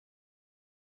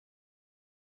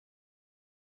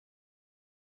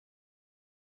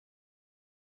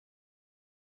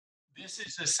This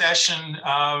is a session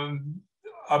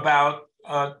about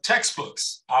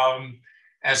textbooks.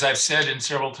 As I've said in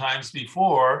several times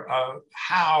before,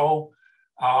 how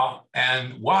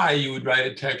and why you would write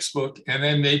a textbook, and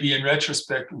then maybe in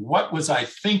retrospect, what was I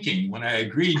thinking when I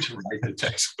agreed to write the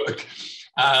textbook?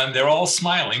 They're all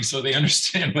smiling, so they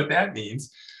understand what that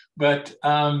means. But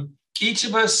each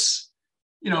of us,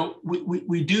 you know,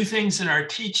 we do things in our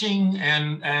teaching,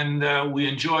 and we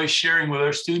enjoy sharing with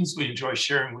our students. We enjoy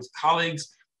sharing with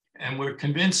colleagues, and we're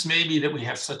convinced maybe that we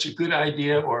have such a good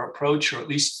idea or approach, or at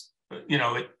least, you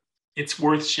know, it's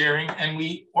worth sharing. And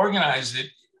we organize it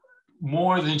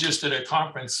more than just at a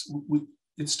conference.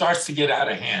 It starts to get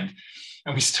out of hand,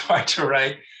 and we start to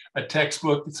write a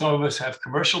textbook. Some of us have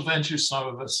commercial ventures, some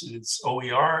of us it's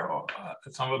OER,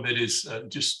 some of it is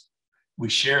just we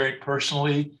share it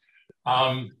personally.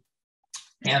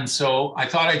 And so I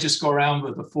thought I'd just go around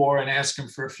with the four and ask them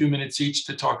for a few minutes each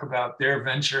to talk about their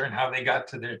venture and how they got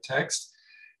to their text.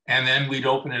 And then we'd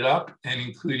open it up, and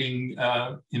including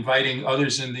inviting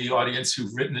others in the audience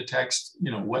who've written the text,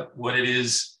 you know, what it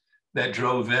is that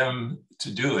drove them to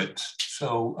do it.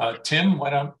 So Tim,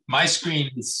 my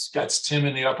screen has got Tim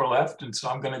in the upper left, and so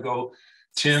I'm going to go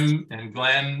Tim and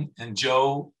Glenn and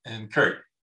Joe and Kurt.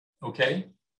 Okay.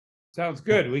 Sounds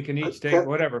good. We can each take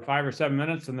whatever 5 or 7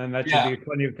 minutes, and then that should be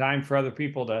plenty of time for other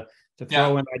people to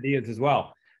throw in ideas as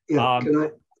well. Yeah.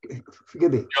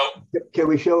 Forgive me. Joe? Can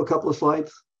we show a couple of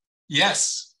slides?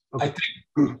 Yes. Okay. I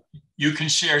think you can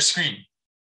share screen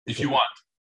if you want.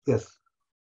 Yes.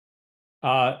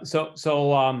 So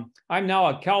I'm now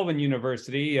at Calvin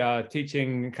University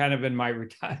teaching kind of in my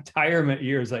retirement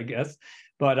years, I guess.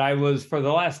 But I was for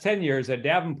the last 10 years at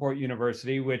Davenport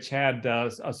University, which had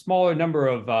a smaller number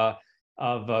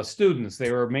of students.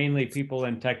 They were mainly people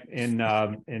in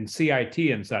CIT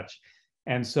and such.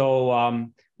 And so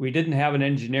we didn't have an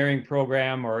engineering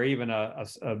program or even a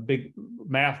big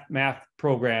math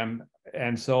program.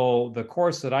 And so the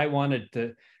course that I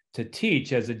wanted to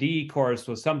teach as a DE course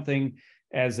was something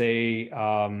as a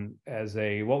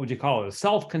what would you call it? A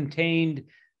self-contained,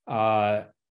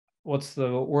 what's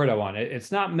the word I want?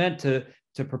 It's not meant to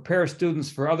prepare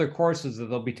students for other courses that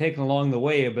they'll be taking along the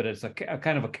way, but it's a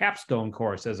kind of a capstone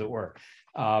course, as it were.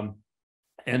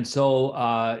 And so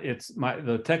it's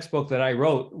the textbook that I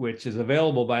wrote, which is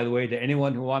available, by the way, to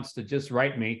anyone who wants to just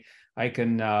write me. I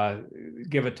can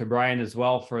give it to Bryan as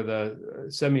well for the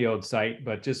Semiode site,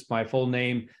 but just my full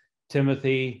name,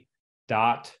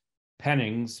 Timothy.Pennings,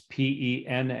 Pennings,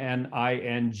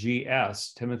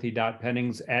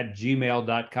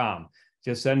 Timothy.Pennings@gmail.com.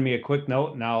 Just send me a quick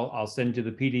note, and I'll send you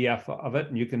the PDF of it,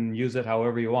 and you can use it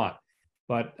however you want.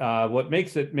 But what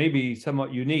makes it maybe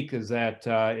somewhat unique is that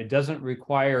it doesn't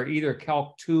require either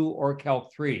Calc 2 or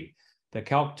Calc 3. The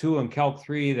Calc 2 and Calc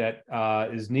 3 that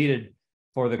is needed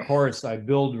for the course, I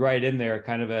build right in there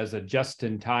kind of as a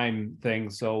just-in-time thing.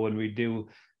 So when we do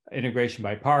integration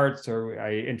by parts, or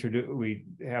we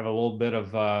have a little bit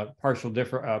of partial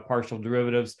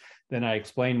derivatives, then I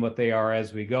explain what they are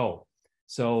as we go.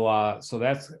 So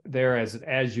that's there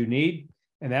as you need,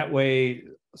 and that way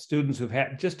students who've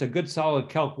had just a good solid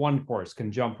Calc 1 course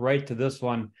can jump right to this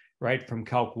one right from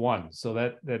Calc 1. So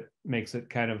that makes it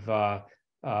kind of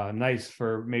nice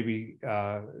for maybe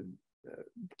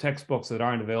textbooks that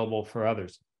aren't available for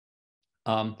others.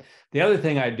 The other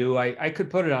thing I do, I could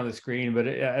put it on the screen, but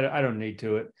I don't need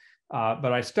to.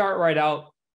 But I start right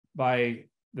out by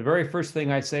the very first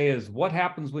thing I say is, what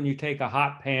happens when you take a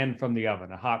hot pan from the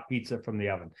oven, a hot pizza from the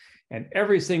oven? And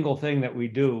every single thing that we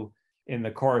do in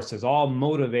the course is all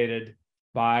motivated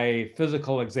by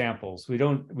physical examples. We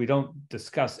don't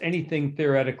discuss anything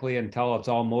theoretically until it's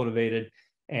all motivated.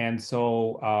 And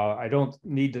so I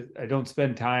don't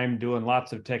spend time doing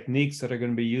lots of techniques that are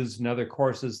going to be used in other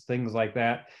courses, things like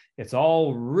that. It's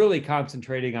all really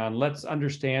concentrating on let's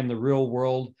understand the real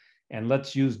world, and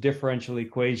let's use differential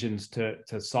equations to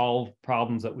solve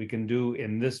problems that we can do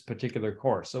in this particular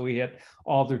course. So we hit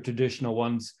all the traditional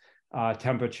ones,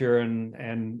 temperature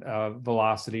and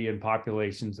velocity and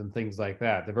populations and things like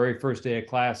that. The very first day of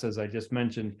class, as I just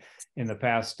mentioned in the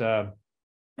past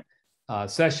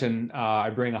session, I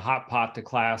bring a hot pot to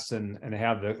class and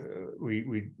have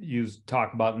we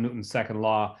talk about Newton's second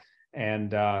law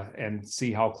and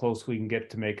see how close we can get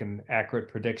to making accurate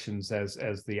predictions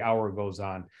as the hour goes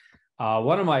on.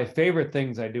 One of my favorite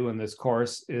things I do in this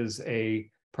course is a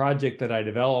project that I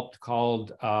developed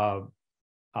called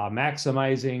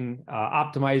optimizing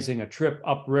a trip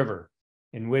upriver,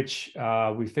 in which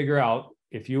we figure out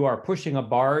if you are pushing a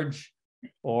barge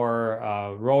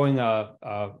or rowing a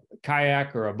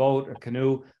kayak or a boat, a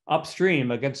canoe upstream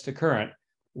against a current,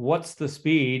 what's the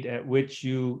speed at which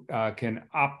you can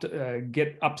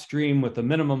get upstream with the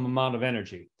minimum amount of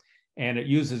energy. And it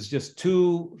uses just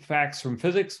two facts from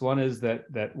physics. One is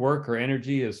that work or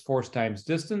energy is force times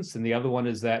distance, and the other one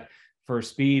is that for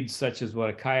speeds such as what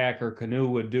a kayak or canoe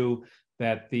would do,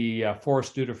 that the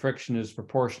force due to friction is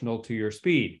proportional to your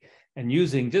speed. And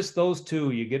using just those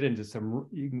two, you get into some,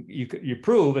 you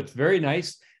prove it's very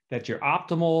nice that your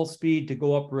optimal speed to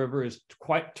go upriver is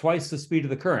twice the speed of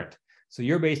the current. So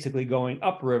you're basically going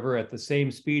upriver at the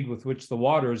same speed with which the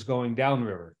water is going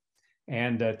downriver.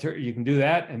 And you can do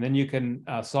that, and then you can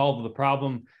solve the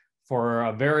problem for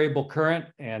a variable current,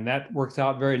 and that works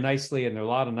out very nicely. And there are a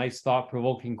lot of nice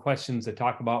thought-provoking questions that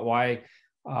talk about why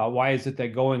is it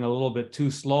that going a little bit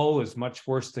too slow is much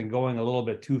worse than going a little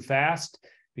bit too fast,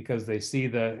 because they see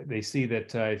that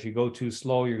if you go too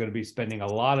slow, you're going to be spending a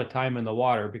lot of time in the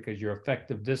water because your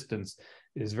effective distance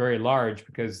is very large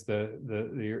because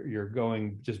you're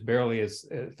going just barely as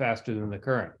faster than the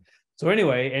current. So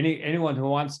anyway, anyone who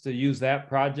wants to use that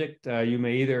project, you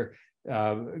may either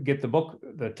get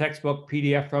the textbook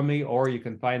PDF from me, or you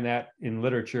can find that in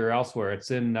literature elsewhere. It's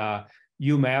in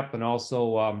UMAP, and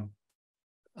also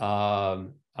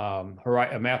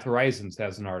Math Horizons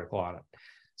has an article on it.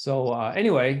 So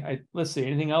anyway, let's see,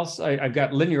 anything else? I've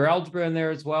got linear algebra in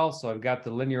there as well. So I've got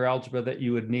the linear algebra that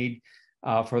you would need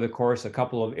for the course, a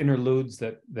couple of interludes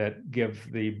that give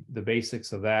the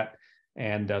basics of that.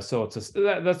 And so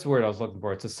that's the word I was looking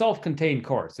for. It's a self-contained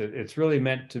course. It's really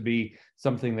meant to be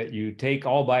something that you take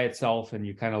all by itself, and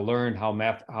you kind of learn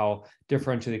how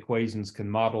differential equations can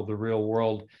model the real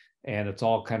world, and it's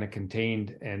all kind of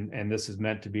contained. And this is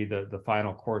meant to be the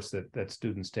final course that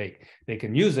students take. They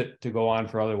can use it to go on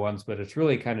for other ones, but it's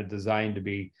really kind of designed to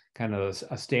be kind of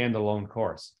a standalone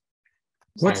course.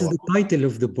 What is the title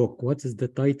of the book? What is the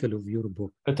title of your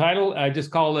book? The title, I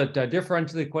just call it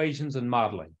Differential Equations and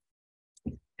Modeling.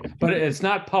 But it's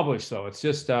not published, though. It's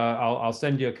just, I'll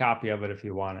send you a copy of it if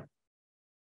you want it.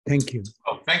 Thank you.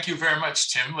 Oh, thank you very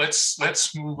much, Tim.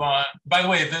 Let's move on. By the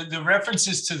way, the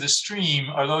references to the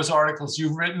stream, are those articles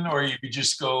you've written, or you could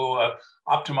just go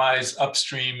optimize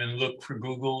upstream and look for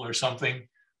Google or something?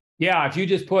 Yeah, if you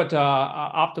just put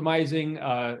optimizing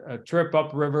a trip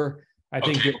upriver, I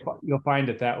think you'll find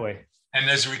it that way. And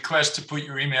there's a request to put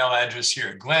your email address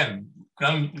here. Glenn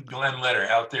Letter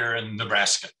out there in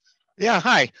Nebraska. Yeah,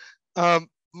 hi.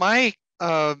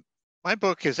 My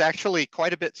book is actually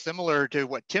quite a bit similar to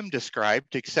what Tim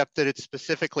described, except that it's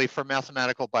specifically for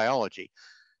mathematical biology.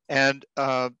 And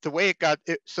the way it got,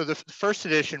 so the first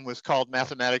edition was called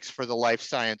Mathematics for the Life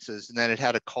Sciences, and then it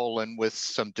had a colon with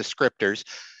some descriptors.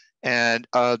 And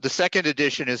the second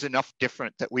edition is enough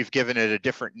different that we've given it a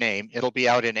different name. It'll be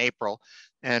out in April,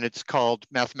 and it's called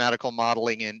Mathematical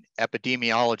Modeling in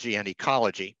Epidemiology and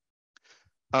Ecology.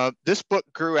 This book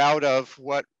grew out of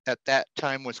what at that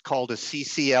time was called a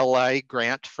CCLI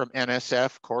grant from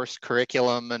NSF, course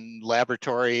curriculum and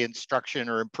laboratory instruction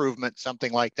or improvement,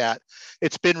 something like that.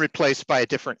 It's been replaced by a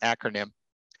different acronym.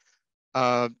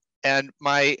 And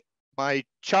my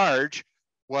charge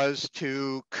was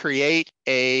to create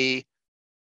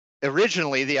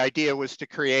originally the idea was to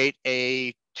create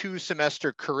a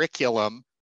 2-semester curriculum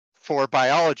for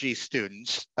biology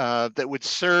students that would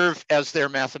serve as their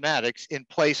mathematics in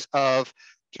place of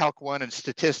Calc 1 and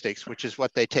statistics, which is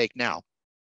what they take now,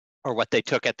 or what they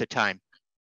took at the time.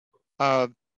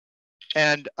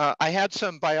 And I had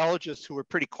some biologists who were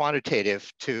pretty quantitative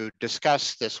to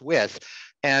discuss this with.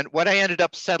 And what I ended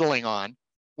up settling on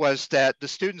was that the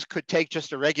students could take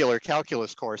just a regular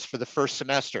calculus course for the first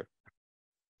semester.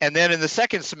 And then in the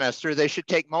second semester, they should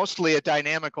take mostly a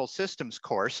dynamical systems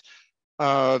course,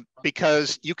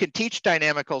 because you can teach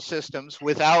dynamical systems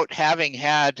without having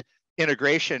had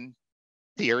integration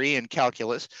theory in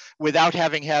calculus, without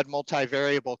having had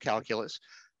multivariable calculus.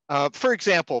 For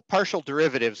example, partial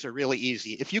derivatives are really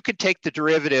easy. If you could take the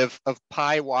derivative of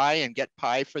pi y and get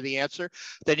pi for the answer,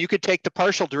 then you could take the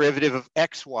partial derivative of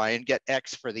xy and get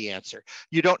x for the answer.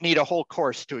 You don't need a whole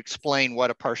course to explain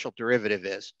what a partial derivative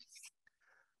is.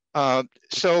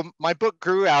 So my book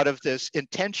grew out of this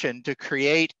intention to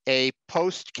create a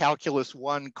post-calculus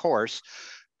 1 course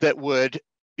that would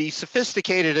be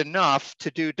sophisticated enough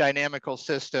to do dynamical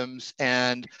systems.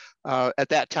 And at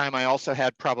that time, I also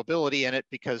had probability in it,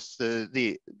 because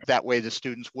that way the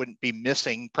students wouldn't be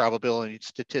missing probability and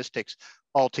statistics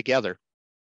altogether.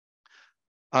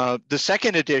 The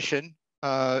second edition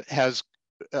has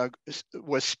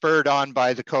was spurred on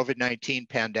by the COVID-19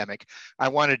 pandemic. I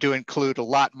wanted to include a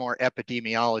lot more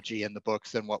epidemiology in the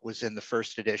books than what was in the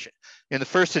first edition. In the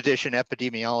first edition,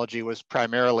 epidemiology was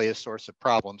primarily a source of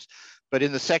problems. But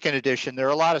in the second edition, there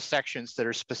are a lot of sections that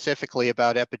are specifically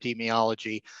about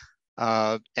epidemiology,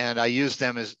 and I use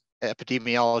them as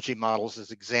epidemiology models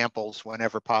as examples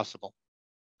whenever possible.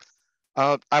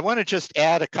 I want to just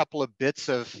add a couple of bits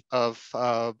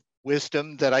of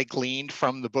wisdom that I gleaned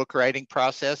from the book writing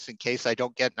process in case I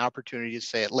don't get an opportunity to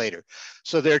say it later.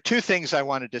 So there are two things I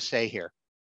wanted to say here.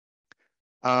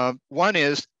 One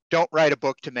is, don't write a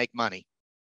book to make money,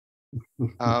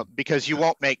 because you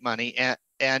won't make money.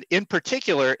 And in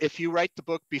particular, if you write the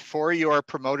book before you are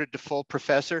promoted to full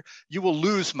professor, you will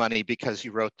lose money because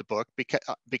you wrote the book,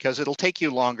 because it'll take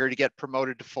you longer to get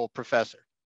promoted to full professor.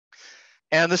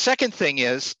 And the second thing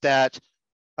is that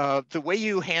the way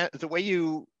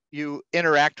you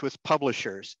interact with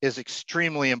publishers is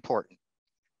extremely important.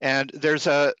 And there's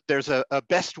a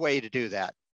best way to do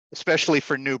that, especially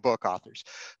for new book authors.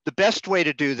 The best way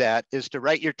to do that is to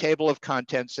write your table of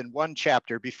contents in one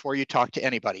chapter before you talk to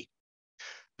anybody.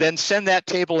 Then send that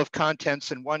table of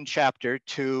contents in one chapter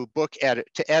to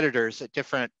editors at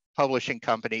different publishing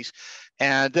companies,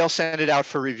 and they'll send it out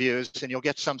for reviews, and you'll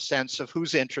get some sense of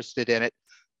who's interested in it.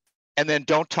 And then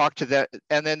don't talk to them,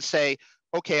 and then say,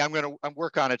 okay, I'm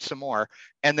work on it some more.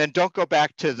 And then don't go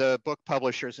back to the book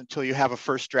publishers until you have a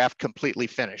first draft completely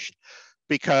finished.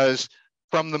 Because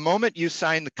from the moment you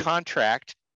sign the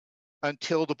contract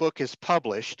until the book is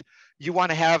published, you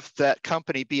want to have that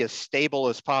company be as stable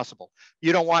as possible.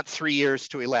 You don't want 3 years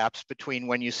to elapse between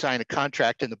when you sign a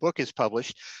contract and the book is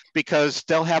published, because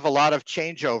they'll have a lot of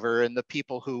changeover in the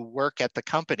people who work at the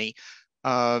company.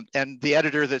 And the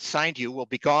editor that signed you will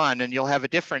be gone, and you'll have a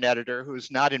different editor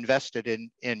who's not invested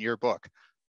in your book.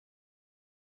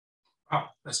 Oh,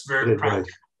 that's very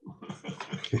practical.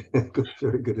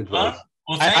 Very good advice.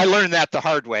 Well, I learned that the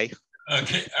hard way.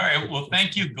 Okay, all right. Well,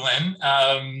 thank you, Glenn.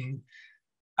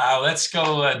 Let's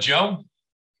go, Joe.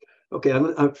 Okay,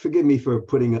 forgive me for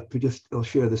putting up. I'll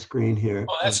share the screen here.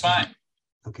 Oh, that's fine.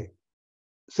 Okay,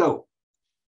 so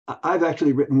I've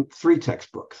actually written 3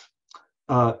 textbooks.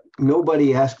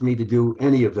 Nobody asked me to do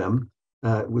any of them.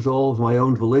 It was all of my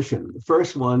own volition. The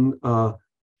first one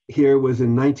here was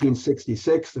in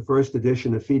 1966, the first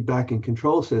edition of Feedback and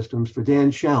Control Systems for Dan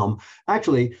Schaum.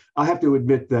 Actually, I have to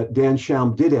admit that Dan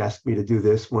Schaum did ask me to do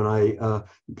this when I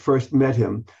first met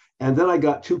him. And then I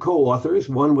got 2 co-authors.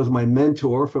 One was my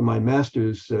mentor for my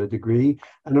master's degree,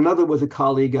 and another was a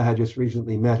colleague I had just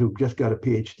recently met who just got a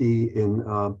PhD in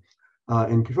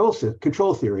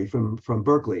control theory from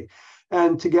Berkeley.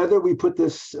 And together we put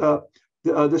this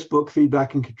book,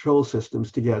 Feedback and Control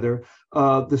Systems, together.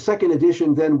 The second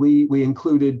edition, then we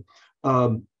included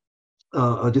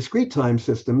a discrete time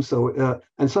system. So,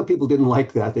 and some people didn't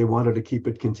like that. They wanted to keep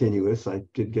it continuous. I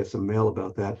did get some mail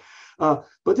about that.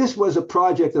 But this was a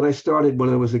project that I started when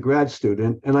I was a grad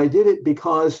student, and I did it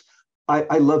because I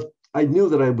knew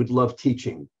that I would love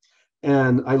teaching,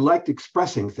 and I liked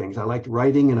expressing things. I liked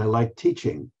writing and I liked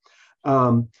teaching.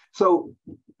 So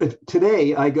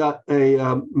today I got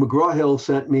McGraw-Hill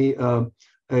sent me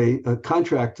a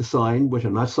contract to sign, which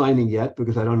I'm not signing yet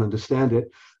because I don't understand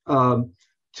it, for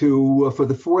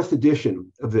the 4th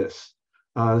edition of this.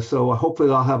 So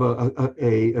hopefully I'll have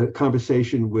a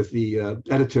conversation with the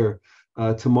editor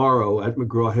tomorrow at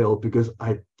McGraw-Hill, because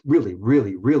I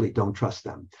really don't trust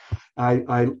them.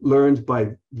 I learned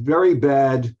by very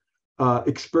bad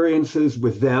experiences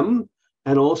with them,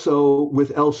 and also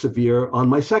with Elsevier on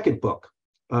my second book,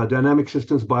 Dynamic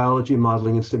Systems Biology,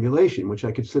 Modeling, and Simulation, which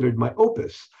I considered my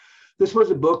opus. This was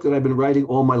a book that I've been writing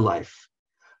all my life.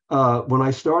 When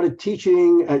I started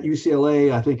teaching at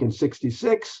UCLA, I think in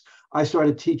 '66, I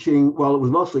started teaching, well, it was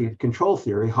mostly control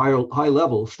theory,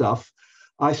 high-level stuff.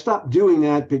 I stopped doing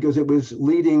that because it was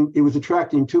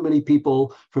attracting too many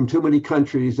people from too many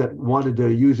countries that wanted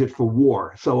to use it for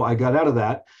war. So I got out of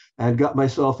that and got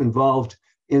myself involved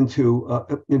in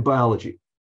biology.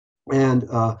 And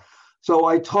so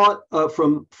I taught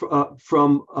from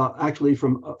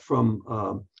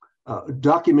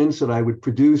documents that I would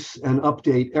produce and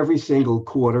update every single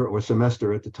quarter or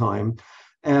semester at the time,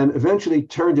 and eventually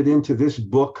turned it into this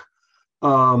book,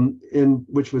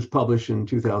 which was published in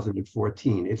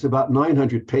 2014. It's about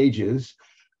 900 pages.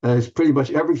 It's pretty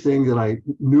much everything that I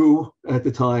knew at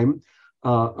the time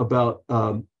about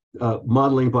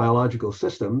modeling biological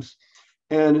systems.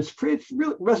 And it's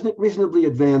really reasonably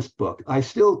advanced book. I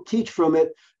still teach from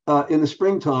it in the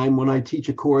springtime when I teach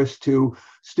a course to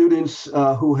students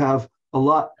who have a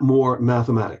lot more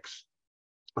mathematics.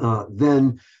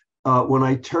 Then when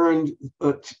I turned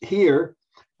here,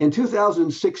 In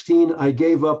 2016, I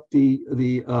gave up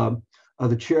the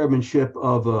chairmanship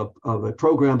of a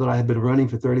program that I had been running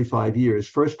for 35 years,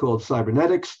 first called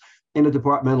Cybernetics in a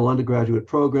departmental undergraduate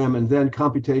program, and then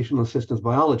Computational Systems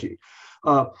Biology.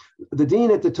 The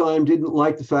dean at the time didn't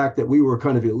like the fact that we were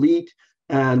kind of elite,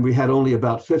 and we had only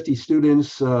about 50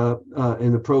 students in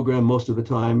the program most of the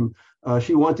time.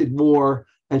 She wanted more,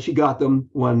 and she got them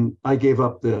when I gave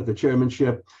up the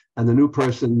chairmanship, and the new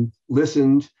person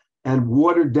listened and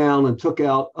watered down and took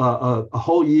out a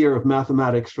whole year of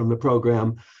mathematics from the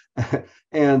program.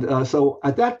 And so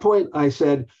at that point, I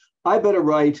said, I better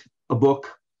write a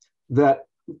book that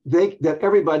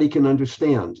everybody can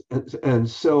understand. And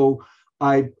so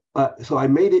I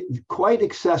made it quite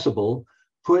accessible.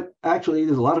 Actually,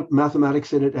 there's a lot of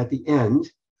mathematics in it at the end.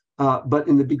 But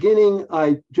in the beginning,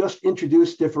 I just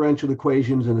introduced differential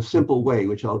equations in a simple way,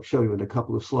 which I'll show you in a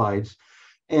couple of slides.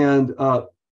 And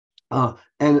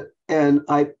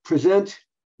I present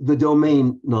the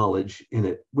domain knowledge in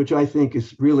it, which I think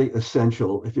is really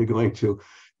essential. If you're going to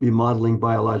be modeling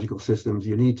biological systems,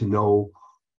 you need to know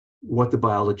what the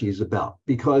biology is about,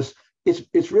 because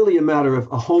it's really a matter of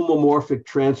a homomorphic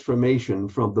transformation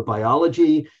from the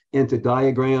biology into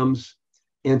diagrams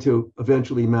into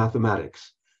eventually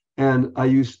mathematics. And I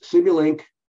use Simulink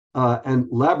and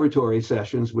laboratory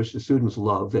sessions, which the students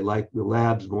love. They like the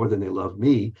labs more than they love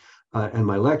me and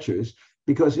my lectures,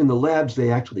 because in the labs,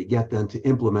 they actually get them to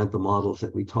implement the models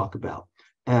that we talk about.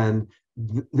 And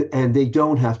they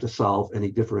don't have to solve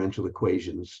any differential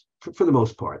equations for the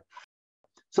most part.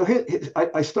 So here,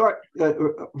 I start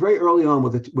very early on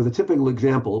with a typical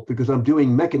example, because I'm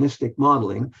doing mechanistic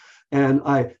modeling. And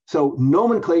so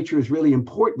nomenclature is really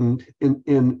important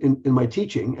in my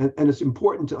teaching, and it's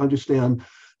important to understand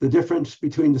the difference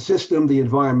between the system, the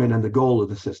environment, and the goal of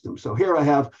the system. So here I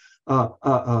have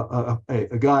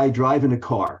a guy driving a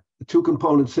car, a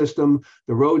two-component system.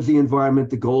 The road's the environment.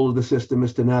 The goal of the system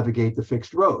is to navigate the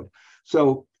fixed road.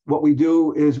 So what we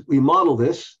do is we model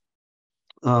this.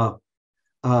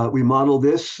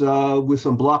 With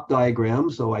some block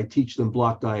diagrams. So I teach them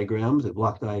block diagrams and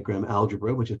block diagram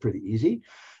algebra, which is pretty easy.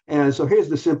 And so here's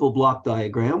the simple block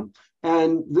diagram.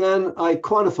 And then I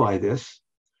quantify this,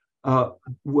 or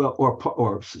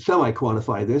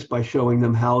semi-quantify this by showing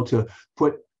them how to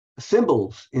put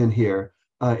symbols in here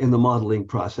in the modeling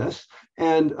process.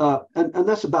 And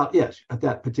that's about it at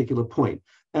that particular point.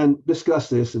 And discuss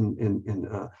this and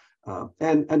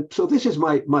so this is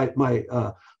my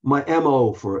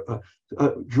MO for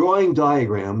drawing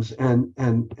diagrams and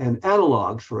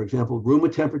analogs, for example, room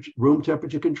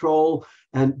temperature control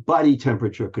and body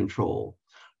temperature control.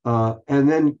 And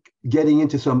then getting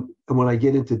into when I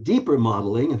get into deeper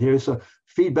modeling, and here's a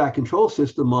feedback control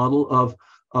system model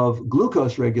of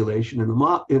glucose regulation in the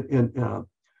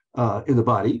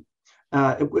body.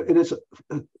 And it's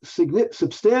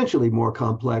substantially more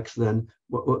complex than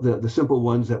the simple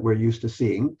ones that we're used to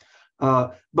seeing.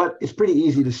 But it's pretty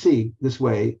easy to see this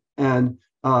way and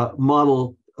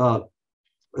model the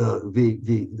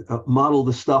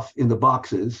stuff in the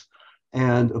boxes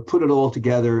and put it all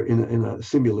together in a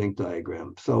Simulink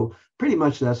diagram. So pretty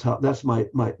much that's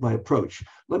my approach.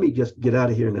 Let me just get out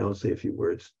of here now and say a few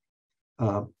words.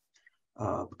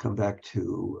 Come back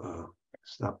to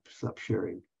stop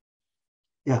sharing.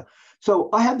 Yeah. So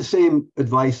I had the same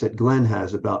advice that Glenn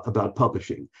has about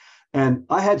publishing, and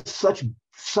I had such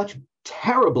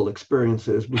terrible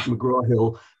experiences with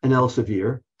McGraw-Hill and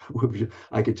Elsevier, which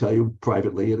I could tell you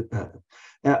privately,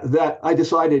 that I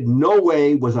decided no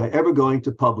way was I ever going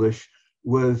to publish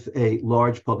with a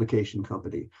large publication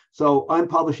company. So I'm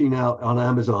publishing now on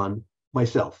Amazon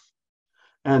myself,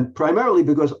 and primarily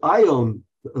because I own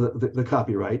the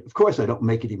copyright. Of course, I don't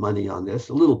make any money on this,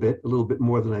 a little bit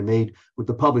more than I made with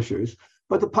the publishers,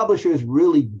 but the publishers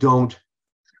really don't,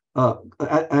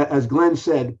 as Glenn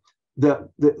said,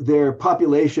 their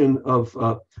population of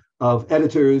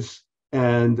editors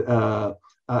and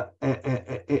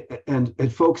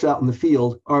folks out in the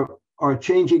field are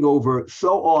changing over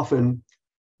so often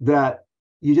that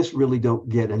you just really don't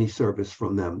get any service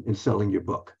from them in selling your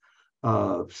book.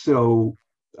 So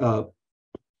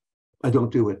I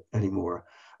don't do it anymore.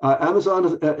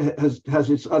 Amazon has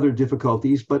its other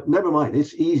difficulties, but never mind.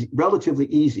 It's easy, relatively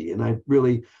easy, and I've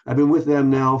been with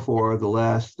them now for the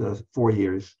last 3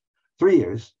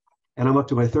 years, and I'm up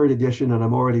to my 3rd edition, and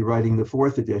I'm already writing the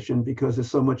 4th edition because there's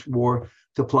so much more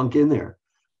to plunk in there.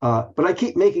 But I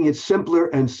keep making it simpler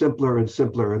and simpler and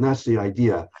simpler, and that's the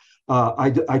idea.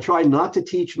 I try not to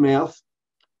teach math,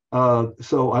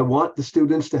 so I want the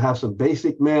students to have some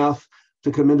basic math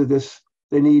to come into this.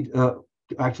 They need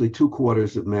actually 2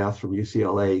 quarters of math from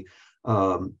UCLA.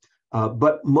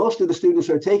 But most of the students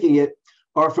who are taking it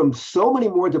are from so many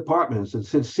more departments. And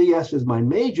since CS is my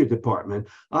major department,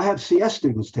 I have CS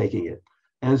students taking it.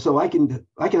 And so I can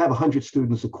have 100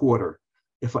 students a quarter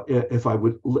if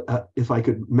I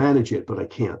could manage it, but I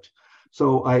can't.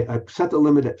 So I set the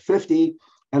limit at 50,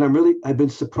 and I've been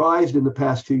surprised in the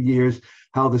past 2 years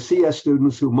how the CS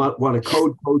students who want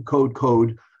to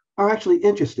code are actually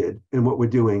interested in what we're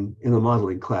doing in the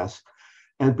modeling class.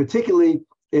 And particularly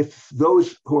if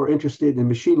those who are interested in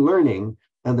machine learning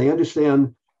and they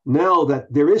understand now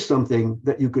that there is something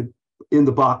that you could in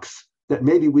the box, that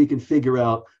maybe we can figure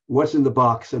out what's in the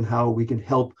box and how we can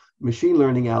help machine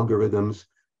learning algorithms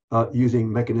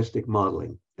using mechanistic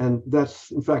modeling. And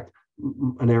that's, in fact,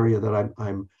 an area that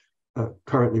I'm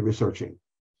currently researching.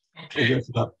 Okay. That's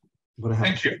about what I have.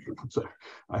 Thank you. So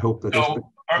I hope that. So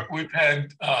we've had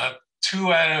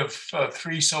 2 out of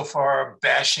 3 so far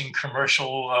bashing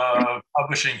commercial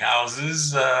publishing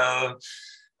houses. And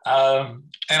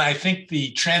I think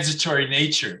the transitory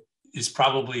nature is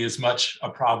probably as much a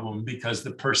problem because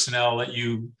the personnel that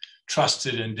you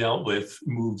trusted and dealt with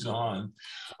moves on.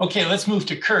 Okay, let's move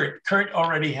to Kurt. Kurt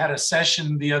already had a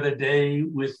session the other day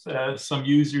with some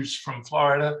users from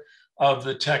Florida of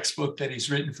the textbook that he's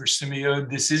written for Simiode.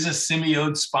 This is a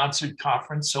Simiode sponsored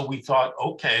conference, so we thought,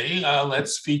 okay,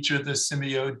 let's feature the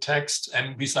Simiode text,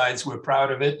 and besides, we're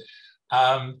proud of it.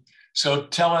 So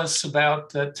tell us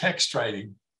about the text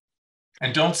writing.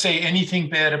 And don't say anything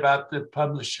bad about the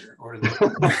publisher or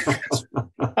the.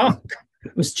 Oh,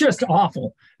 it was just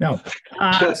awful. No.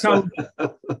 So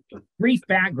brief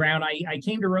background, I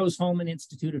came to Rose-Hulman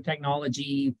Institute of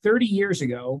Technology 30 years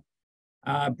ago.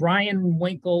 Bryan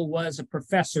Winkle was a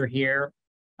professor here.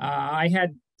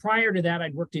 Prior to that,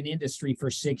 I'd worked in industry for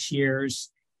 6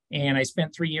 years, and I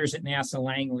spent 3 years at NASA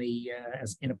Langley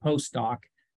in a postdoc.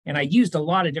 And I used a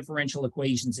lot of differential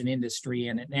equations in industry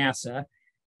and at NASA.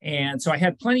 And so I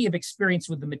had plenty of experience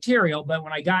with the material, but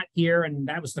when I got here, and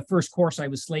that was the first course I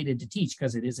was slated to teach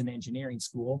because it is an engineering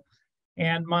school,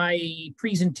 and my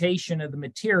presentation of the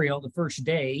material the first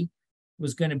day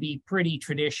was going to be pretty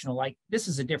traditional, like this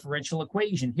is a differential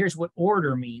equation. Here's what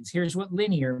order means. Here's what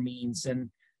linear means. And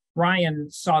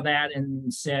Bryan saw that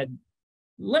and said,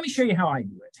 let me show you how I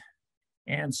do it.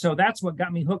 And so that's what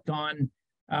got me hooked on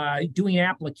doing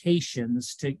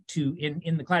applications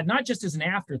in the class, not just as an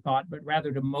afterthought, but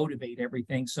rather to motivate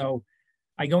everything. So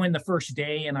I go in the first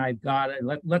day and I've got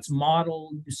let's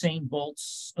model Usain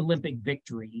Bolt's Olympic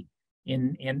victory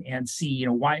and see,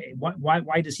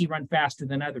 why does he run faster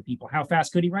than other people? How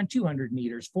fast could he run 200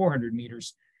 meters, 400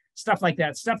 meters, stuff like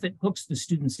that, stuff that hooks the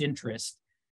student's interest.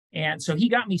 And so he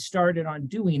got me started on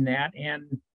doing that.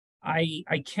 And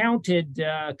I counted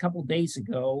a couple days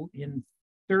ago, in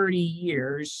 30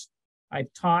 years,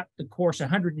 I've taught the course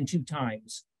 102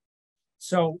 times.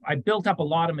 So I built up a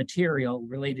lot of material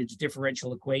related to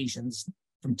differential equations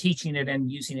from teaching it and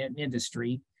using it in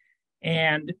industry.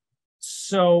 And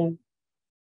so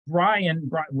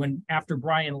after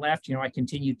Bryan left, I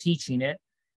continued teaching it.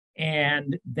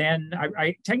 And then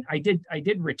I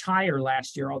did retire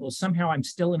last year, although somehow I'm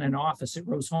still in an office at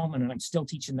Rose-Hulman and I'm still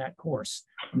teaching that course.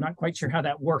 I'm not quite sure how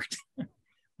that worked.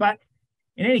 But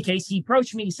in any case, he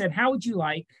approached me. He said, how would you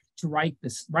like to write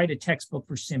a textbook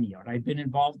for Simiode? I've been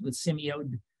involved with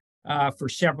Simiode for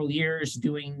several years,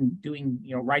 doing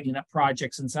writing up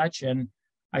projects and such. And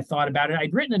I thought about it.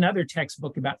 I'd written another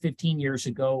textbook about 15 years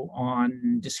ago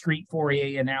on discrete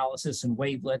Fourier analysis and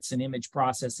wavelets and image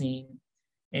processing.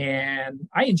 And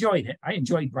I enjoyed it. I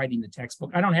enjoyed writing the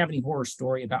textbook. I don't have any horror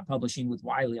story about publishing with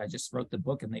Wiley. I just wrote the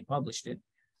book and they published it. It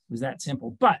was that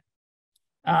simple. But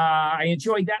I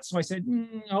enjoyed that. So I said,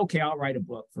 okay, I'll write a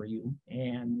book for you.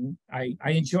 And I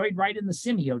enjoyed writing the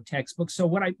Simiode textbook. So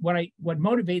what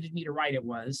motivated me to write it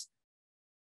was,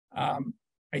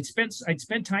 I'd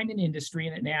spent time in industry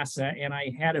and at NASA, and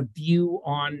I had a view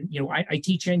on, I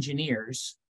teach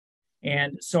engineers.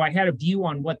 And so I had a view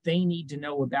on what they need to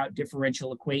know about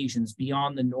differential equations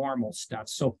beyond the normal stuff.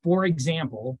 So for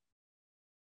example,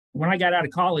 when I got out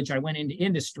of college, I went into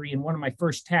industry, and one of my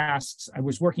first tasks, I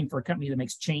was working for a company that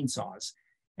makes chainsaws.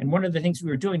 And one of the things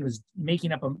we were doing was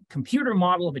making up a computer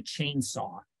model of a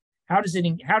chainsaw. How does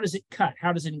it cut?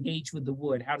 How does it engage with the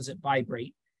wood? How does it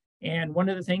vibrate? And one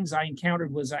of the things I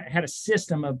encountered was I had a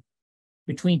system of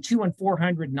between 200 and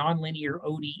 400 nonlinear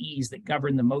ODEs that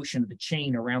govern the motion of the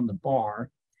chain around the bar.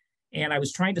 And I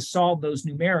was trying to solve those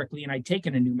numerically, and I'd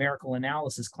taken a numerical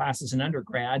analysis class as an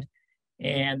undergrad.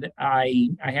 And I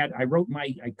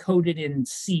coded in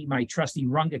C, my trusty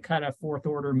Runge-Kutta fourth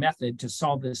order method to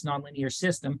solve this nonlinear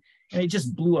system. And it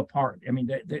just blew apart. I mean,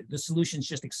 the solutions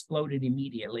just exploded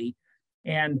immediately.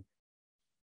 And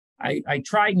I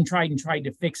tried and tried and tried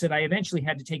to fix it. I eventually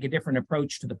had to take a different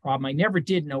approach to the problem. I never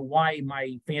did know why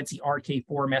my fancy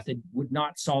RK4 method would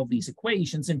not solve these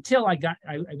equations until I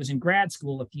was in grad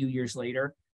school a few years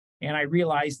later, and I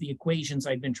realized the equations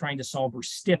I'd been trying to solve were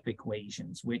stiff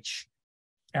equations, which,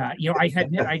 I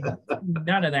had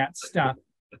none of that stuff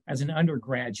as an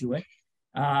undergraduate.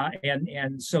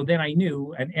 And so then I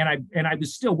knew, and I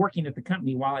was still working at the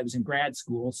company while I was in grad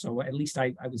school. So at least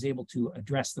I was able to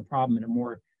address the problem in a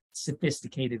more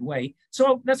sophisticated way.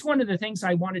 So that's one of the things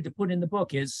I wanted to put in the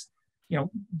book is,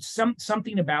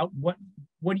 something about what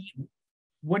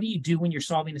do you do when you're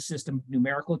solving a system of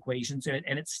numerical equations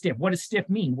and it's stiff? What does stiff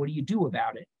mean? What do you do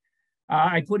about it?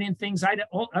 I put in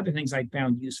other things I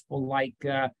found useful, like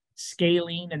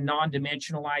scaling and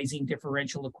non-dimensionalizing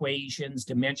differential equations.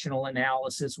 Dimensional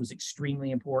analysis was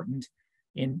extremely important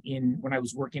in when I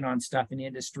was working on stuff in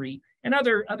industry, and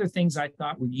other things I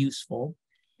thought were useful.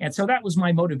 And so that was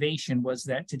my motivation, was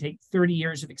that to take 30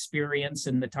 years of experience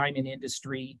and the time in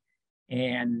industry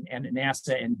and at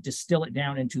NASA and distill it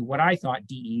down into what I thought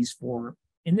DEs for,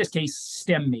 in this case,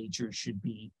 STEM majors should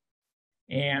be.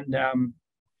 And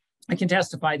I can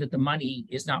testify that the money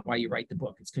is not why you write the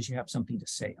book. It's because you have something to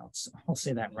say. I'll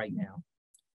say that right now.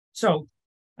 So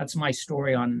that's my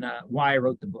story on why I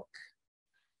wrote the book.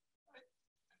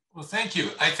 Well, thank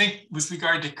you. I think with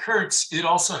regard to Kurt's, it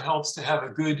also helps to have a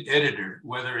good editor,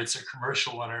 whether it's a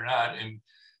commercial one or not. And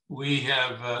we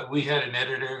had an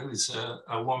editor who's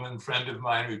a woman friend of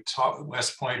mine who taught at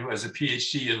West Point, who has a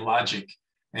PhD in logic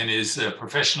and is a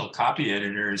professional copy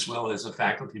editor as well as a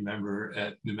faculty member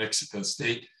at New Mexico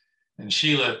State. And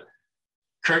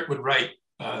Kurt would write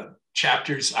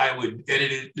chapters. I would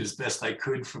edit it as best I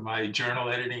could for my journal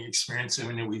editing experience.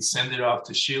 And then we'd send it off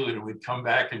to Sheila and we'd come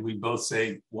back and we'd both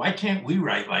say, why can't we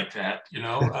write like that?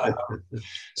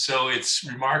 So it's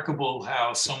remarkable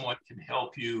how someone can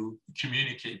help you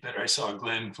communicate better. I saw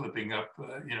Glenn flipping up,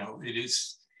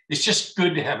 it's just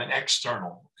good to have an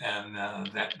external, and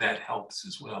that helps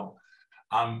as well.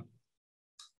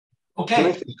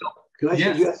 Okay. Can I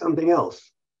yes. suggest something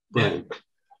else, Brian? Yeah.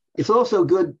 It's also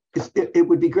good. It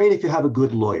would be great if you have a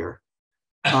good lawyer.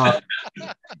 In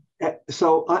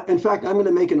fact, I'm going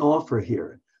to make an offer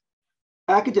here.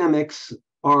 Academics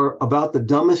are about the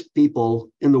dumbest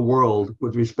people in the world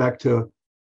with respect to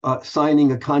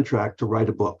signing a contract to write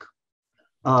a book.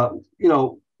 We're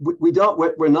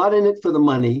not in it for the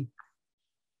money,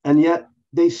 and yet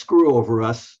they screw over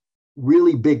us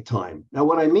really big time. Now,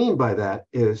 what I mean by that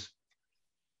is,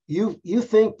 you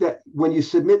think that when you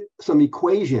submit some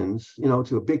equations,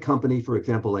 to a big company, for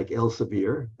example, like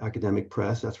Elsevier Academic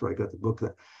Press, that's where I got the book.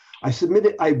 That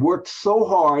I worked so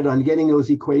hard on getting those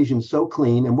equations so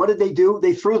clean. And what did they do?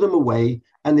 They threw them away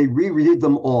and they reread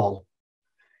them all.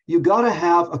 You got to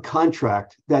have a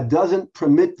contract that doesn't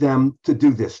permit them to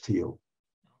do this to you.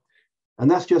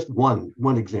 And that's just one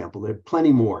example. There are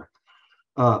plenty more.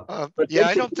 I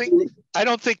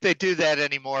don't think they do that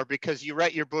anymore, because you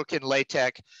write your book in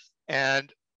LaTeX,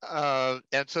 and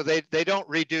so they don't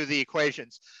redo the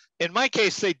equations. In my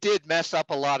case, they did mess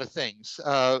up a lot of things.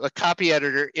 A copy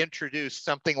editor introduced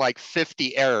something like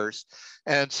 50 errors,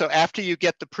 and so after you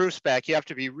get the proofs back, you have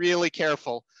to be really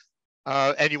careful,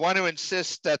 and you want to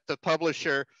insist that the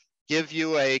publisher give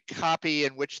you a copy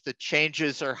in which the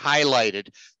changes are highlighted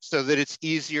so that it's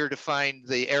easier to find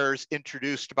the errors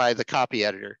introduced by the copy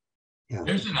editor. Yeah.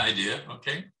 There's an idea,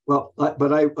 okay. Well,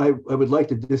 but I would like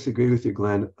to disagree with you,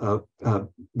 Glenn.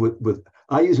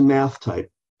 I use math type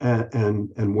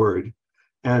and Word,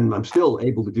 and I'm still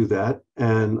able to do that.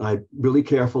 And I'm really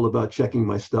careful about checking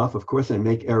my stuff. Of course, I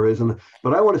make errors,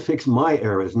 but I want to fix my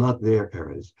errors, not their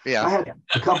errors. Yeah. I had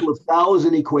a couple of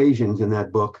thousand equations in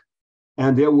that book,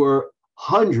 and there were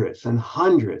hundreds and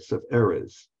hundreds of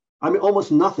errors. I mean,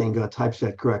 almost nothing got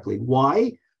typeset correctly.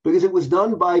 Why? Because it was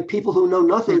done by people who know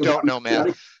nothing. Who don't know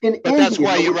math. But that's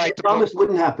why you write the promise book.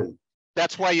 Wouldn't happen.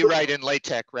 That's why you write in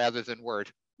LaTeX rather than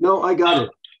Word. No, I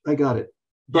got it.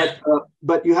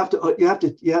 But you have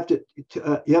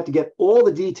to get all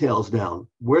the details down.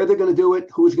 Where they're going to do it,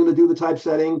 who's going to do the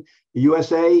typesetting, the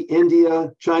USA,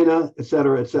 India, China, et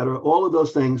cetera, all of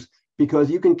those things, because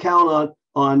you can count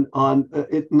on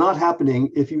it not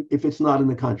happening if it's not in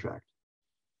the contract.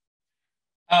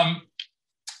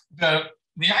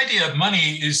 The idea of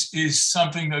money is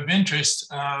something of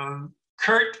interest.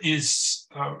 Kurt has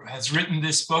written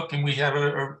this book, and we have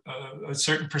a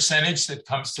certain percentage that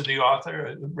comes to the author,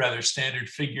 a rather standard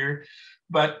figure.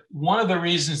 But one of the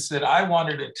reasons that I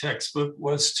wanted a textbook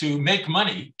was to make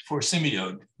money for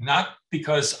Simeode, not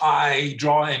because I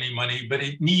draw any money, but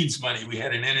it needs money. We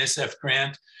had an NSF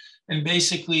grant And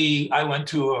basically, I went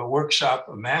to a workshop,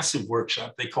 a massive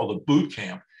workshop they called a boot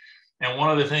camp. And one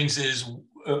of the things is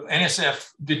NSF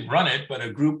didn't run it, but a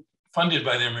group funded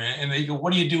by them. And they go,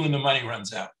 what do you do when the money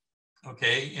runs out?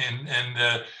 Okay.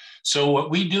 So what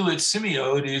we do at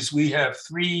Semiote is we have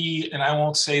three, and I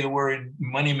won't say the word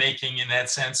money making in that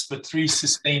sense, but three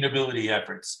sustainability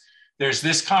efforts. There's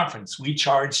this conference. We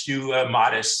charged you a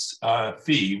modest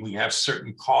fee. We have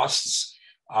certain costs,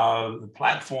 the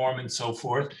platform and so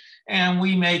forth, and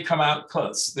we may come out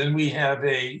close. Then we have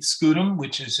a Scutum,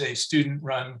 which is a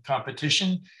student-run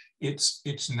competition.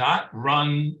 It's not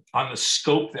run on the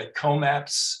scope that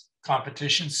COMAP's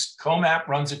competitions. COMAP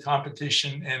runs a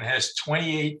competition and has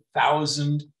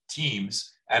 28,000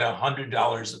 teams at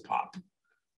 $100 a pop.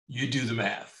 You do the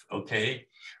math, okay?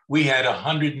 We had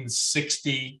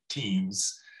 160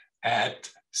 teams at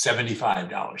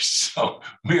 $75. So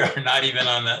we are not even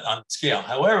on the scale.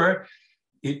 However,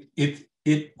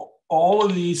 all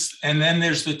of these, and then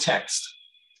there's the text.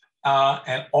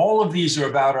 And all of these are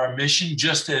about our mission,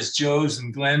 just as Joe's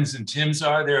and Glenn's and Tim's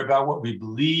are. They're about what we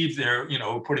believe. They're,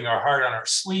 putting our heart on our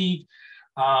sleeve.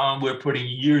 We're putting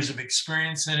years of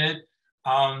experience in it.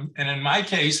 And in my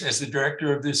case, as the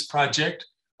director of this project,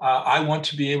 I want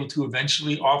to be able to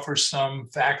eventually offer some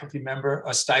faculty member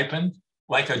a stipend,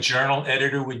 like a journal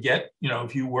editor would get.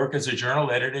 If you work as a journal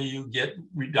editor, you get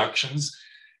reductions.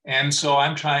 And so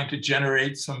I'm trying to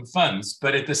generate some funds,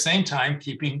 but at the same time,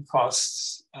 keeping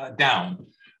costs down.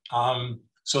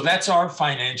 So that's our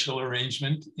financial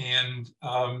arrangement. And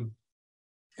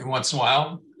every once in a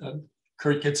while,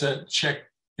 Kurt gets a check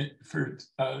for,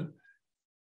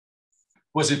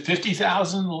 was it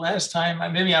 50,000 the last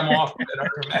time? Maybe I'm off.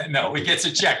 No, he gets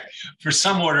a check for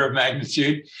some order of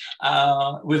magnitude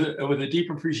with a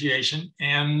deep appreciation.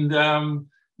 And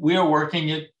we are working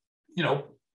at,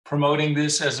 promoting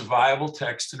this as a viable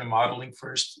text and a modeling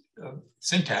first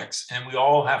syntax. And we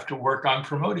all have to work on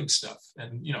promoting stuff.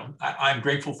 And, I'm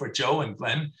grateful for Joe and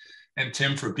Glenn and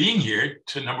Tim for being here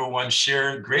to, number one,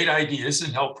 share great ideas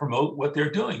and help promote what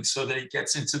they're doing so that it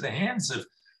gets into the hands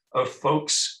of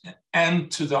folks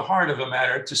and to the heart of the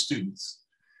matter to students.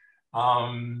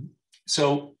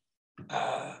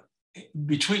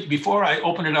 Before I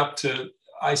open it up to,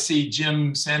 I see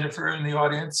Jim Sandifer in the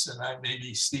audience, and I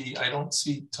don't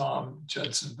see Tom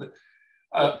Judson, but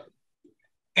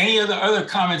any other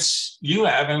comments you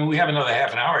have? And we have another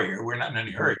half an hour here. We're not in any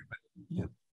hurry. But, yeah.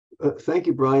 Thank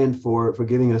you, Bryan, for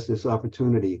giving us this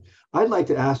opportunity. I'd like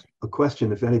to ask a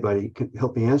question, if anybody can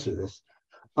help me answer this.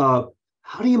 How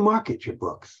do you market your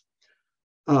books?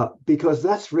 Because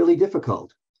that's really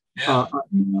difficult. Yeah.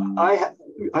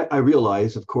 I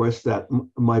realize, of course, that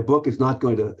my book is not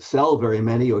going to sell very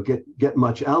many or get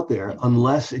much out there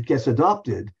unless it gets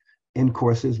adopted in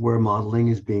courses where modeling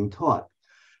is being taught.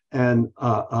 And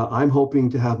I'm hoping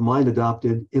to have mine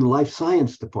adopted in life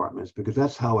science departments because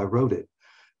that's how I wrote it.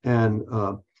 And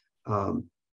the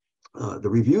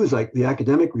reviews, the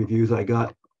academic reviews I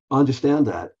got, understand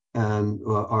that and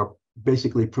are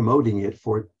basically promoting it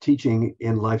for teaching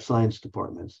in life science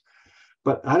departments.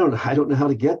 But I don't know how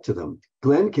to get to them.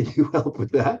 Glenn, can you help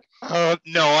with that?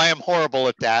 No, I am horrible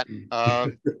at that.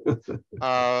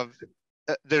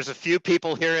 There's a few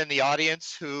people here in the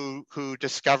audience who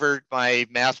discovered my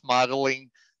math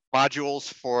modeling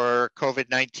modules for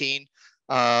COVID-19.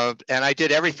 And I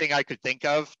did everything I could think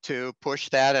of to push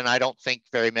that, and I don't think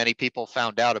very many people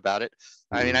found out about it.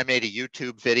 I mean, I made a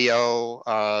YouTube video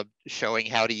showing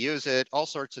how to use it, all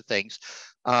sorts of things.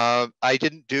 I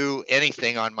didn't do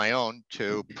anything on my own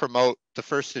to promote the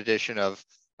first edition of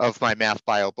my math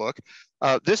bio book.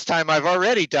 This time I've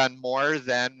already done more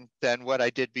than what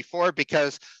I did before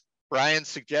because Bryan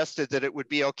suggested that it would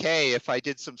be okay if I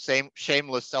did some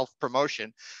shameless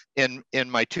self-promotion in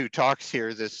my two talks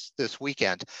here this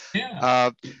weekend.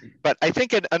 Yeah. But I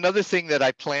think another thing that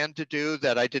I plan to do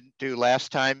that I didn't do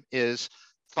last time is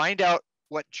find out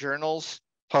what journals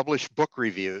publish book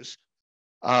reviews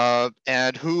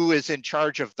and who is in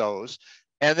charge of those.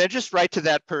 And then just write to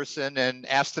that person and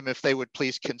ask them if they would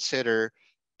please consider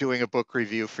doing a book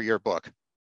review for your book.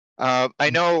 I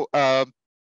know,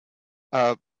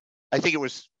 I think it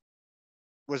was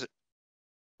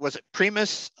it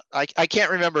Primus? I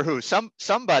can't remember who.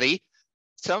 Somebody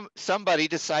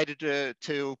decided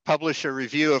to publish a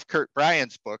review of Kurt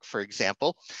Bryan's book, for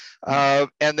example,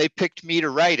 and they picked me to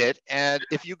write it. And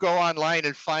if you go online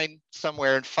and find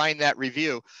that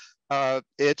review,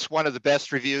 it's one of the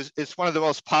best reviews. It's one of the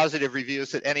most positive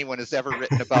reviews that anyone has ever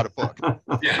written about a book.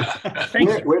 Yeah.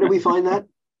 Where do we find that?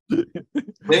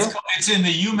 It's in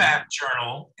the UMAP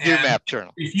journal. UMAP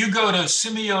journal. If you go to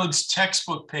Semiote's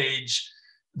textbook page,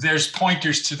 there's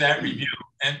pointers to that review.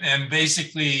 And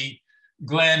basically,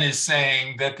 Glenn is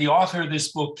saying that the author of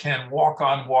this book can walk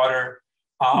on water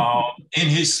in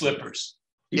his slippers.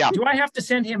 Yeah. Do I have to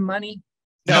send him money?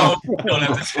 No, you don't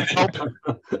have to send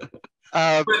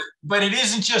Nope. but it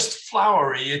isn't just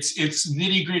flowery. It's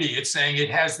nitty gritty. It's saying it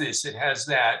has this, it has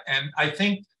that, and I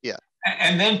think, yeah.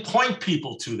 And then point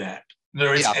people to that.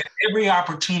 There is at every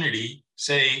opportunity,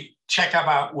 say, check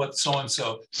out what so and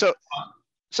so.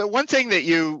 So one thing that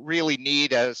you really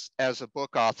need as a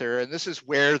book author, and this is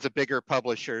where the bigger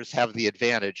publishers have the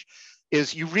advantage,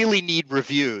 is you really need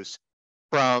reviews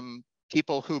from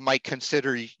people who might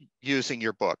consider using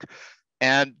your book.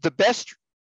 And the best,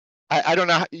 I don't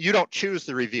know, you don't choose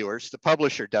the reviewers, the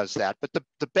publisher does that, but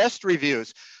the best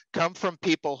reviews come from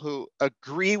people who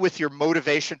agree with your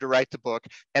motivation to write the book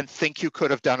and think you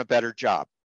could have done a better job.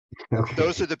 Okay.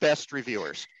 Those are the best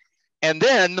reviewers. And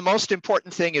then the most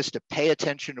important thing is to pay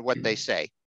attention to what they say.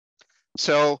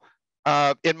 So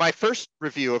in my first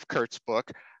review of Kurt's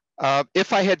book,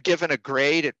 if I had given a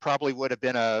grade, it probably would have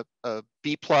been a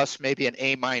B+, maybe an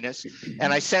A-.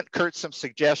 And I sent Kurt some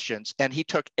suggestions, and he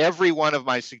took every one of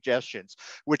my suggestions,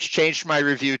 which changed my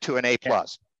review to an A+.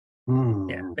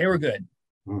 Yeah, they were good.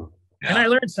 And I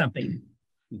learned something.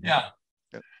 Yeah.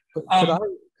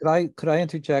 Could I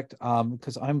interject?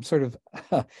 Because I'm sort of,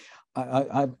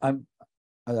 I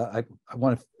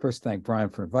want to first thank Bryan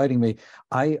for inviting me.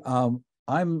 I'm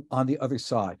on the other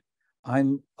side.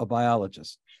 I'm a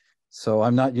biologist, so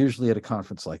I'm not usually at a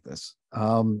conference like this.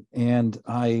 And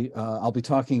I'll be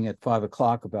talking at 5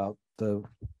 o'clock about the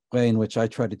way in which I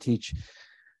try to teach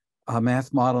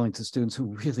math modeling to students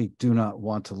who really do not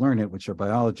want to learn it, which are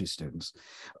biology students.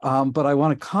 But I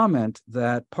want to comment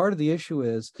that part of the issue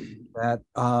is that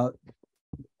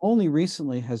only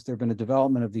recently has there been a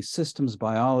development of these systems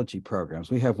biology programs.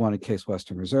 We have one at Case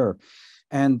Western Reserve.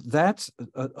 And that's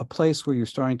a place where you're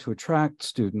starting to attract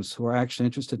students who are actually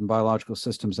interested in biological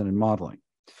systems and in modeling.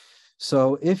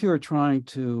 So if you're trying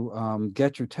to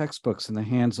get your textbooks in the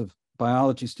hands of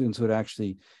biology students who would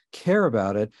actually care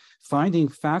about it, finding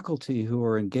faculty who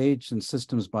are engaged in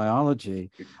systems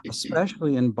biology,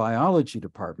 especially in biology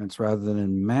departments rather than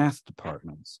in math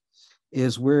departments,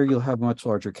 is where you'll have much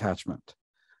larger catchment.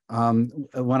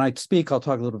 When I speak, I'll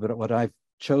talk a little bit about what I've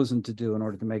chosen to do in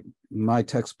order to make my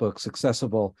textbooks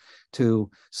accessible to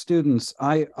students.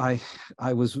 I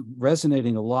was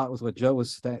resonating a lot with what Joe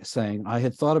was saying. I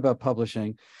had thought about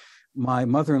publishing. My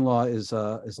mother-in-law is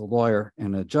a lawyer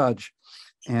and a judge,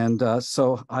 and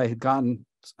so I had gotten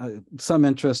some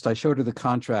interest. I showed her the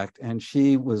contract, and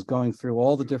she was going through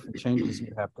all the different changes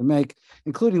you have to make,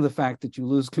 including the fact that you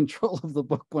lose control of the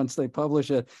book once they publish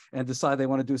it and decide they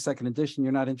want to do a second edition.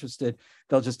 You're not interested.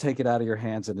 They'll just take it out of your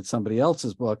hands and it's somebody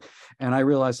else's book. And I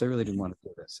realized I really didn't want to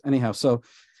do this. Anyhow, so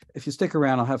if you stick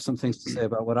around, I'll have some things to say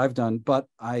about what I've done. But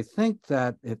I think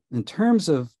that in terms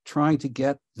of trying to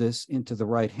get this into the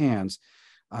right hands,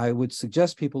 I would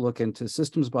suggest people look into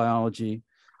systems biology,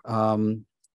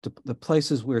 the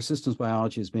places where systems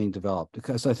biology is being developed,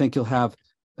 because I think you'll have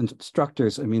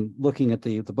instructors, I mean, looking at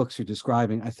the books you're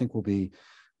describing, I think will be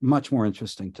much more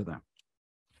interesting to them.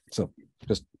 So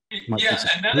just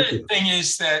another thing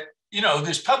is that,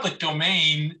 there's public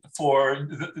domain for,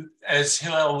 as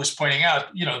Hillel was pointing out,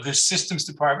 there's systems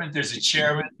department, there's a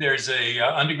chairman, there's a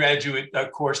undergraduate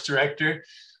course director.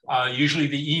 Usually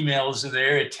the emails are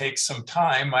there. It takes some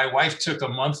time. My wife took a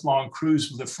month-long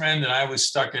cruise with a friend and I was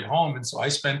stuck at home. And so I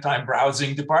spent time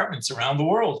browsing departments around the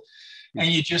world. And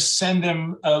you just send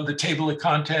them the table of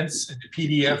contents and the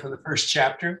PDF of the first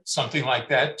chapter, something like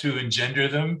that, to engender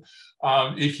them.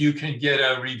 If you can get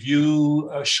a review,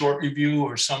 a short review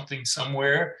or something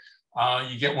somewhere,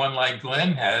 you get one like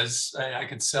Glenn has. I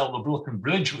could sell the Brooklyn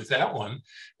Bridge with that one.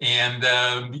 And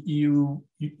you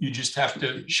just have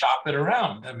to shop it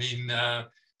around. I mean,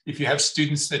 if you have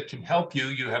students that can help you,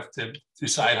 you have to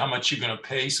decide how much you're going to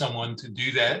pay someone to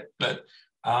do that. But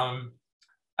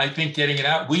I think getting it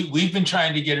out, we've been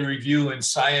trying to get a review in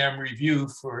Siam Review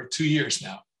for 2 years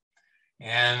now.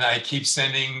 And I keep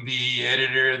sending the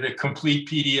editor the complete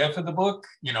PDF of the book,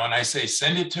 and I say,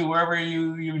 send it to wherever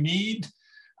you need.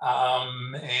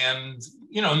 And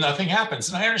nothing happens,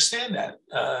 and I understand that,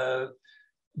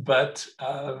 but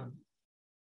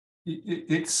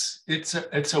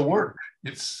it's a work.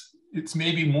 It's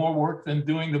maybe more work than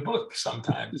doing the book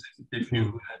sometimes. If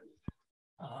you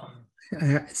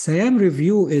Siam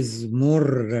Review is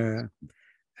more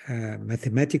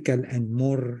mathematical and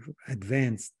more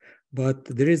advanced, but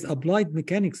there is Applied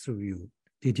Mechanics Review.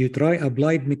 Did you try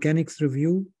Applied Mechanics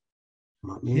Review?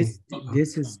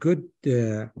 This is good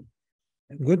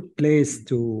good place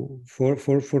to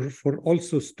for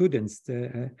also students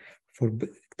for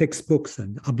textbooks.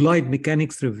 And applied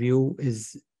mechanics review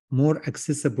is more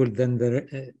accessible than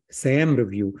the SAM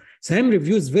review. SAM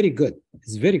review is very good.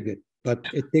 It's very good, but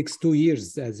it takes 2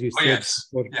 years, as you said,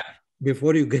 Yes.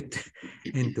 before you get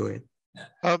into it.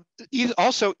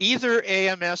 Also, either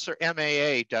AMS or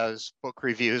MAA does book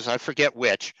reviews. I forget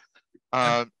which.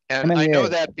 And MAA. I know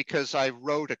that because I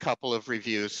wrote a couple of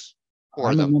reviews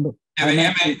for them. The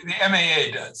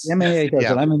MAA does. The MAA does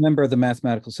Yeah. it. I'm a member of the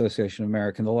Mathematical Association of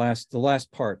America. The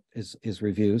last part is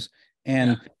reviews,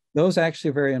 and those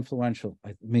actually are very influential. I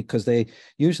mean, because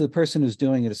usually the person who's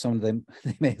doing it is someone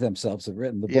they may themselves have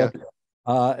written the book,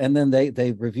 and then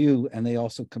they review and they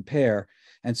also compare.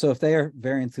 And so if they are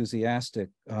very enthusiastic,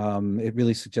 it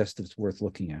really suggests that it's worth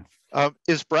looking at.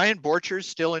 Is Bryan Borchers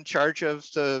still in charge of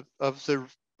the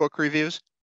book reviews?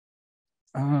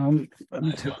 Let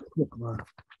me take a quick look.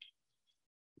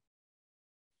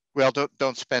 Well,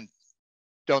 don't spend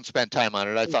time on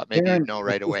it. I thought maybe you'd know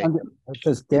right away. It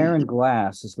says Darren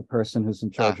Glass is the person who's in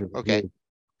charge of okay. review.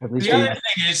 At least The other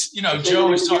thing is, Joe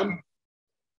was talking.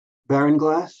 Baron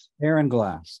Glass? Darren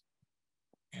Glass.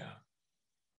 Yeah.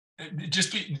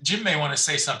 Jim may want to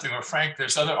say something, or Frank,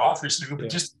 there's other authors in the group, but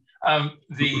just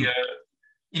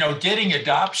getting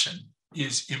adoption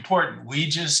is important. We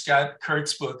just got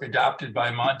Kurt's book adopted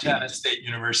by Montana State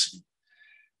University.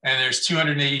 And there's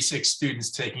 286 students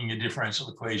taking a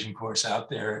differential equation course out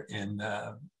there in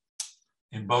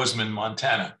Bozeman,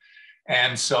 Montana.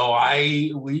 And so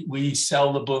we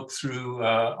sell the book through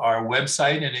our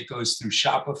website, and it goes through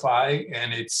Shopify,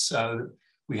 and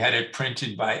we had it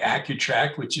printed by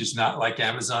AccuTrack, which is not like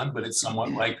Amazon, but it's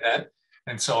somewhat like that.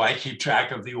 And so I keep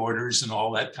track of the orders and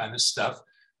all that kind of stuff.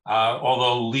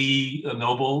 Although Lee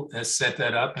Noble has set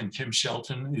that up, and Kim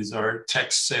Shelton is our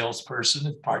text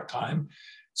salesperson part-time.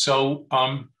 So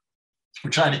we're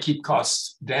trying to keep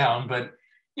costs down, but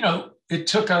it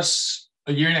took us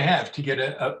a year and a half to get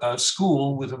a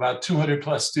school with about 200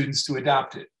 plus students to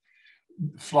adopt it.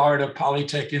 Florida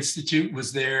Polytech Institute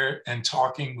was there and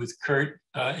talking with Kurt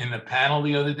in the panel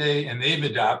the other day, and they've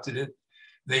adopted it.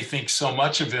 They think so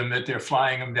much of him that they're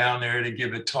flying him down there to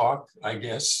give a talk, I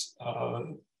guess,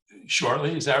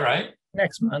 shortly. Is that right?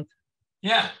 Next month.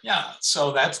 Yeah.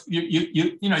 So that's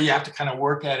you have to kind of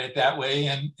work at it that way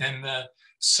and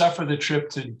suffer the trip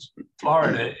to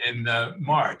Florida in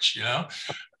March.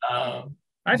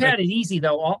 I've had it easy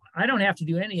though. I don't have to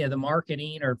do any of the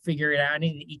marketing or figure it out, any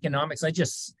of the economics. I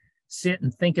just sit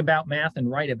and think about math and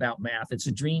write about math. It's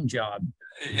a dream job.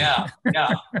 Yeah.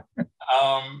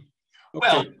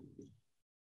 Well,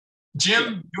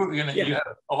 Jim, you have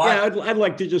a lot. Yeah, I'd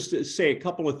like to just say a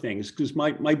couple of things, because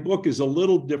my book is a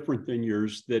little different than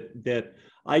yours. That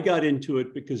I got into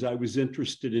it because I was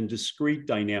interested in discrete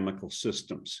dynamical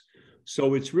systems.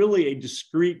 So it's really a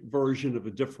discrete version of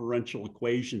a differential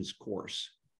equations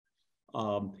course.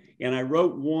 And I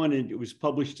wrote one, and it was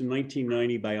published in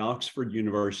 1990 by Oxford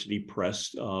University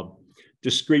Press,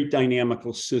 Discrete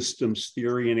Dynamical Systems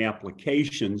Theory and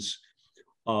Applications.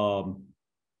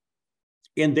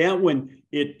 And that one,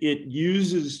 it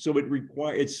uses, so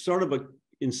it's sort of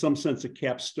in some sense, a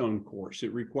capstone course.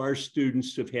 It requires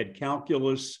students to have had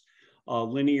calculus,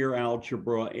 linear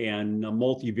algebra, and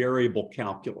multivariable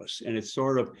calculus. And it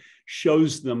sort of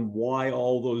shows them why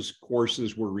all those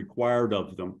courses were required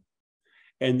of them.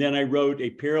 And then I wrote a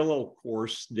parallel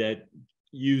course that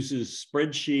uses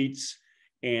spreadsheets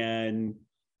and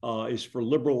is for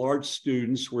liberal arts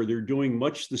students, where they're doing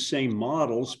much the same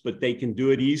models, but they can do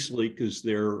it easily because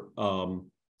they're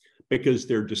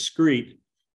discrete.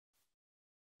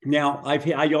 Now,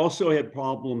 I also had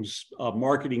problems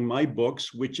marketing my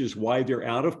books, which is why they're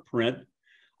out of print.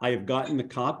 I have gotten the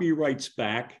copyrights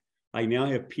back. I now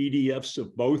have PDFs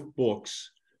of both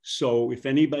books. So if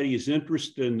anybody is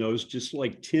interested in those, just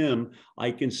like Tim,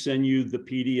 I can send you the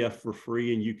PDF for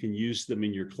free, and you can use them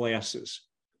in your classes.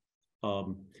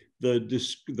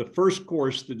 The first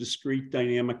course, the Discrete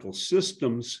Dynamical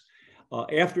Systems,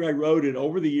 after I wrote it,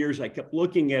 over the years, I kept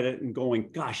looking at it and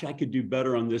going, gosh, I could do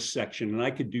better on this section, and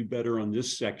I could do better on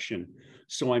this section.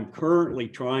 So I'm currently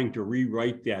trying to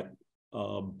rewrite that,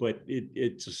 but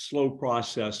it's a slow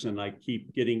process, and I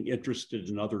keep getting interested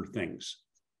in other things.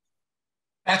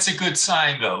 That's a good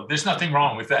sign, though. There's nothing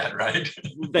wrong with that, right?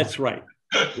 That's right.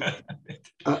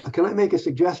 Can I make a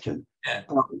suggestion? Yeah.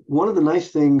 One of the nice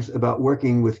things about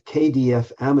working with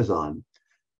KDF Amazon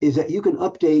is that you can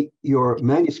update your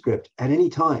manuscript at any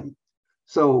time.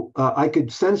 So I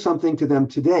could send something to them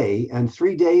today, and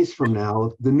 3 days from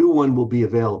now, the new one will be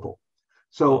available.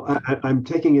 So I'm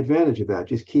taking advantage of that.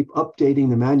 Just keep updating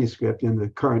the manuscript in the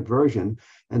current version.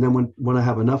 And then when I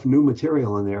have enough new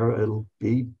material in there, it'll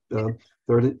be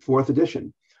third, fourth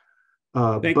edition.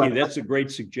 Thank you. That's a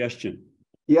great suggestion.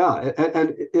 Yeah.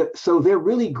 So they're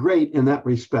really great in that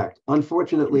respect.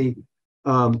 Unfortunately,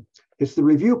 it's the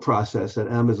review process at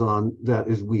Amazon that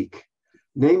is weak.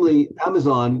 Namely,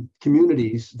 Amazon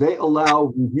communities, they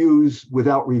allow reviews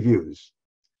without reviews.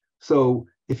 So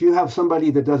if you have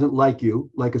somebody that doesn't like you,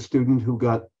 like a student who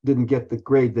didn't get the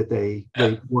grade that they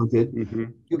wanted,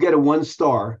 you get a 1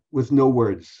 star with no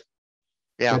words.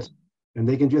 Yeah. And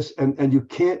they can just, and you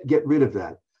can't get rid of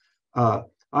that.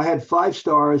 I had 5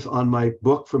 stars on my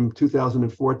book from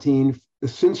 2014,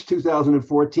 since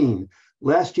 2014.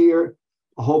 Last year,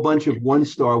 a whole bunch of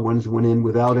 1-star ones went in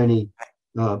without any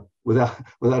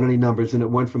numbers, and it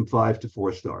went from 5 to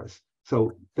 4 stars.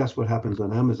 So that's what happens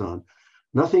on Amazon.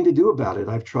 Nothing to do about it.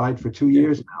 I've tried for 2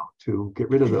 years now to get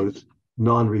rid of those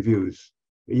non-reviews.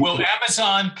 Will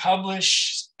Amazon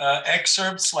publish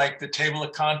excerpts like the table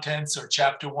of contents or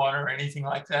chapter 1 or anything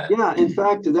like that? Yeah, in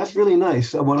fact, that's really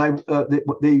nice. When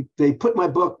they put my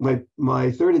book,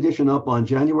 my third edition up on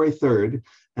January 3rd,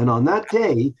 and on that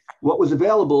day, what was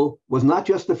available was not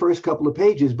just the first couple of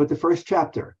pages, but the first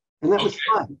chapter. And that was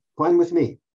fine with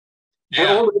me. Yeah. And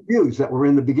all the reviews that were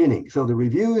in the beginning. So the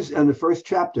reviews and the first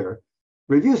chapter,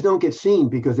 reviews don't get seen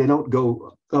because they don't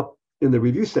go up in the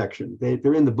review section.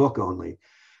 They're in the book only.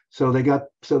 So they get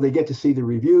to see the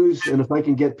reviews. And if I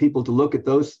can get people to look at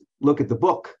the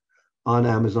book on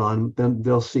Amazon, then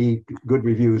they'll see good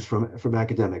reviews from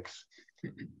academics.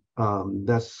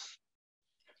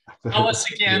 Tell us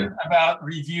again about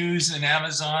reviews in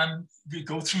Amazon.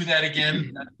 Go through that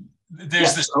again.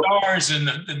 There's the stars and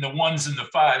the 1s and the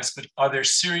 5s, but are there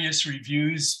serious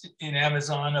reviews in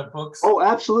Amazon of books? Oh,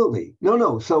 absolutely.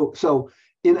 No. So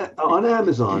on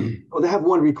Amazon, they have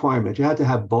one requirement. You had to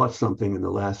have bought something in the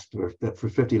last for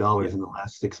 $50 in the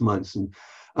last 6 months, and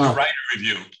to write a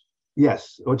review.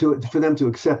 Yes, or for them to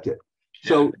accept it.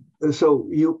 Yeah. So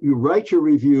you write your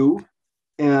review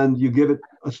and you give it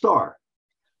a star.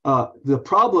 The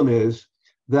problem is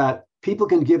that people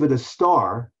can give it a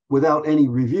star without any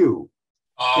review.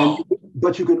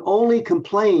 But you can only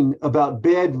complain about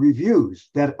bad reviews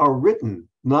that are written,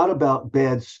 not about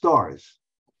bad stars.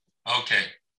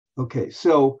 Okay,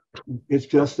 so it's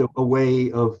just a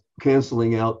way of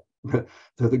canceling out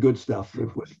the good stuff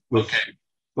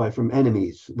from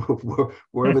enemies,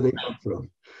 wherever they come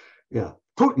from. Yeah,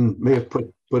 Putin may have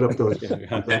put up those.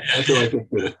 That's what I think.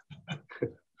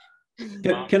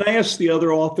 Can I ask the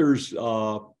other authors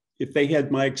if they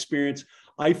had my experience?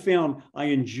 I found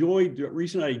the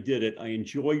reason I did it, I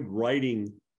enjoyed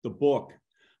writing the book,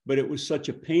 but it was such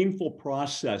a painful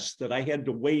process that I had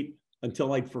to wait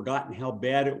until I'd forgotten how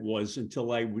bad it was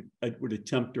until I would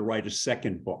attempt to write a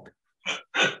second book.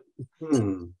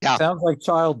 Yeah. Sounds like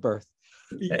childbirth.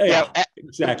 Yeah,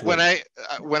 exactly.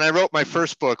 When I wrote my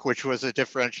first book, which was a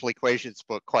differential equations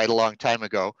book quite a long time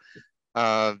ago,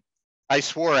 I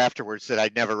swore afterwards that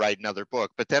I'd never write another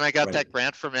book. But then I got that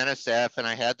grant from NSF, and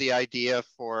I had the idea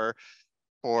for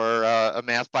a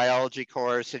math biology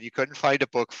course, and you couldn't find a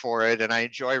book for it. And I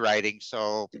enjoy writing,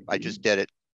 so I just did it.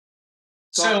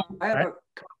 So I have a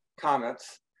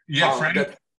comments. Yeah, Frank.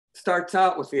 That starts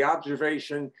out with the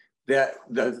observation that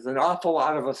there's an awful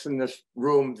lot of us in this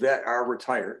room that are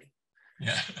retired.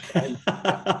 Yeah. And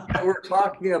we're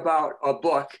talking about a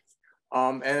book,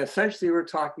 and essentially we're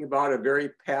talking about a very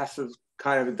passive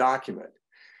kind of a document.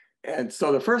 And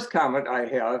so the first comment I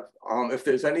have, if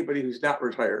there's anybody who's not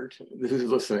retired, who's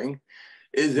listening,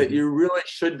 is that you really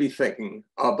should be thinking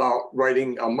about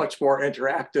writing a much more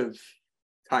interactive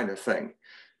kind of thing.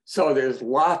 So there's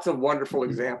lots of wonderful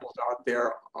examples out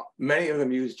there. Many of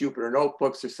them use Jupyter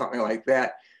notebooks or something like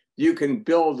that. You can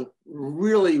build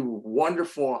really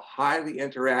wonderful, highly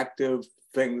interactive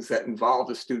things that involve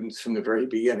the students from the very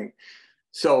beginning.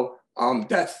 So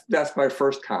that's my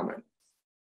first comment.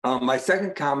 My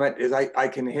second comment is I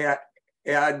can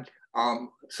add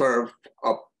sort of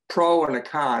a pro and a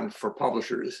con for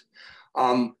publishers.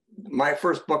 My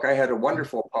first book, I had a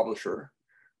wonderful publisher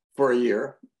for a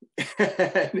year.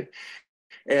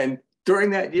 and during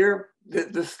that year,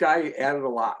 this guy added a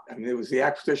lot. I mean, it was the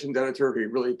acquisitions editor. He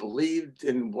really believed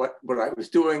in what I was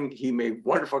doing. He made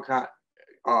wonderful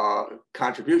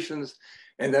contributions.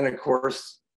 And then, of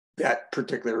course, that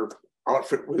particular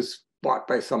outfit was bought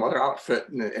by some other outfit,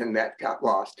 and that got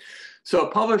lost. So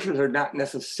publishers are not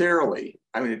necessarily,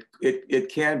 I mean, it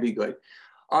can be good.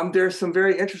 There's some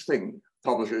very interesting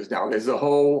publishers now. There's a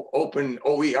whole open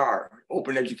OER,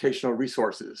 open educational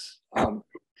resources.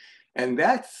 And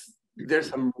that's there's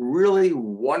some really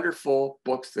wonderful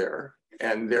books there,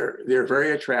 and they're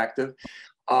very attractive.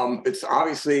 It's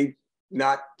obviously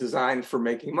not designed for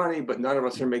making money, but none of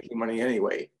us are making money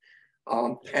anyway.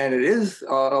 And it is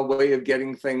a way of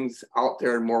getting things out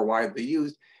there and more widely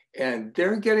used. And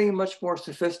they're getting much more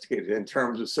sophisticated in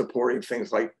terms of supporting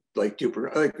things like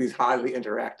Jupyter, like these highly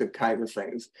interactive kinds of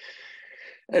things.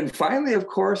 And finally, of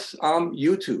course,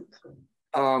 YouTube.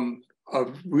 A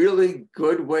really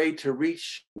good way to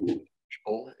reach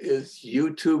people is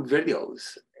YouTube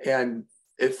videos. And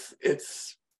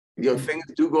it's you know, things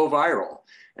do go viral.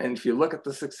 And if you look at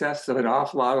the success of an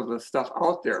awful lot of the stuff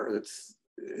out there, it's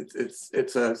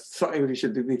something we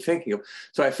should be thinking of.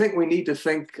 So I think we need to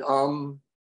think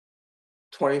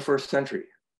 21st century.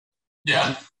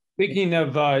 Yeah. Speaking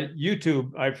of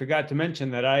YouTube, I forgot to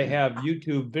mention that I have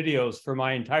YouTube videos for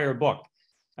my entire book.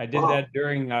 I did that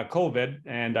during COVID,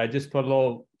 and I just put a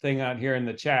little thing out here in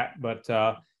the chat. But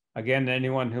again,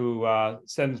 anyone who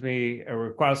sends me a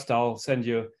request, I'll send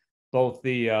you both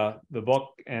the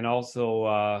book and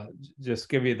also just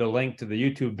give you the link to the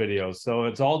YouTube videos. So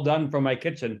it's all done from my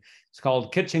kitchen. It's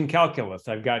called Kitchen Calculus.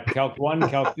 I've got Calc 1,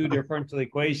 Calc 2 differential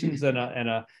equations, and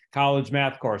a college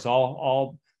math course,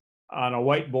 all on a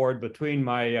whiteboard between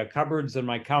my cupboards and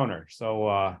my counter.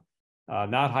 So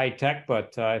not high tech,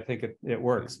 but I think it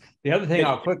works. The other thing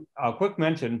I'll quick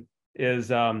mention is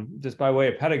just by way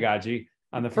of pedagogy,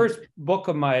 on the first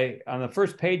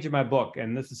page of my book,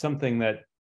 and this is something that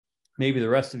maybe the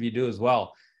rest of you do as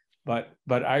well, but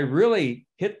I really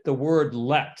hit the word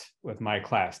let with my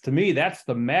class. To me, that's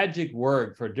the magic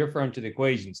word for differential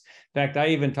equations. In fact, I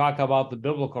even talk about the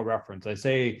biblical reference. I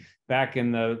say back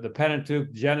in the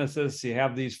Pentateuch, Genesis, you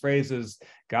have these phrases,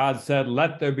 God said,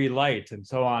 let there be light, and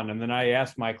so on. And then I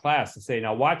ask my class to say,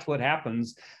 now watch what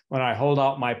happens when I hold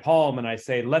out my palm and I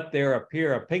say, let there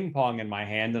appear a ping pong in my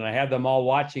hand, and I have them all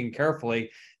watching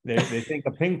carefully. They think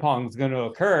a ping pong is going to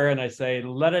occur, and I say,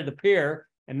 let it appear,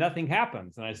 and nothing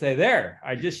happens. And I say, there,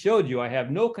 I just showed you I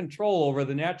have no control over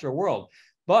the natural world,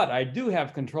 but I do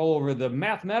have control over the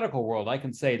mathematical world. I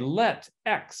can say, let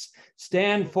X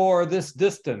stand for this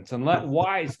distance, and let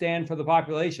Y stand for the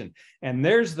population. And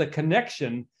there's the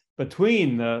connection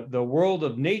between the world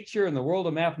of nature and the world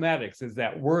of mathematics, is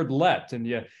that word let, and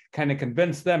you kind of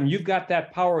convince them you've got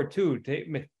that power too,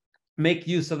 to make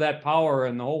use of that power,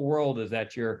 and the whole world is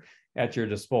at your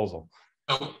disposal.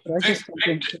 So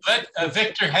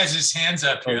Victor has his hands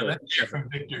up here. Let's hear from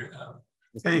Victor.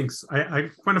 Thanks. I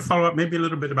want to follow up maybe a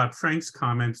little bit about Frank's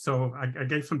comments. So I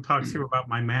gave some talks here about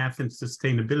my math and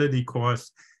sustainability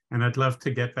course, and I'd love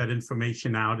to get that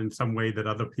information out in some way that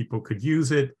other people could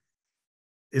use it.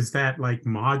 Is that like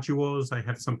modules? I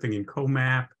have something in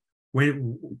CoMap.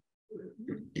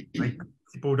 Like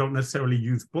people don't necessarily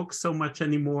use books so much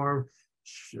anymore.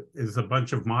 Is a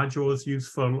bunch of modules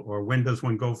useful, or when does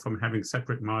one go from having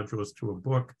separate modules to a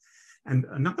book? And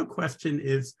another question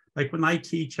is, like when I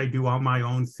teach, I do all my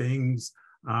own things.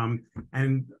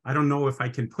 And I don't know if I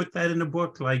can put that in a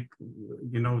book, like,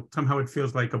 you know, somehow it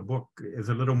feels like a book is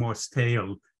a little more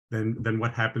stale than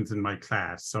what happens in my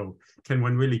class. So can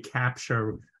one really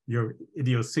capture your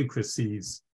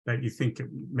idiosyncrasies that you think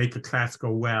make a class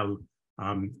go well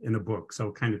in a book?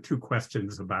 So kind of two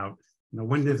questions about, you know,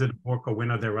 when is it a book, or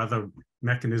when are there other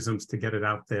mechanisms to get it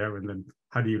out there? And then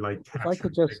how do you like capture? If I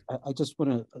could just, I just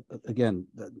want to, again,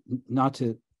 not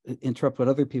to interrupt what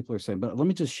other people are saying, but let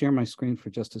me just share my screen for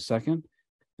just a second.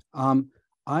 I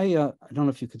don't know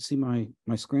if you could see my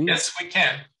screen. Yes, we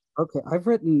can. Okay, I've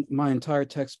written my entire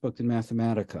textbook in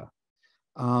Mathematica.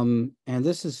 And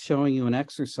this is showing you an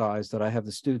exercise that I have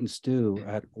the students do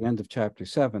at the end of chapter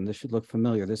 7. This should look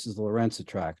familiar. This is the Lorentz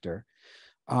attractor.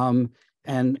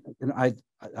 And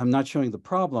I'm not showing the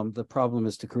problem. The problem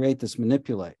is to create this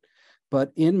manipulate.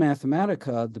 But in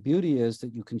Mathematica, the beauty is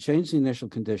that you can change the initial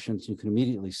conditions. You can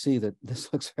immediately see that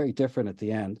this looks very different at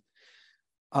the end.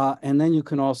 And then you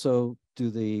can also do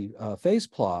the phase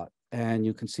plot, and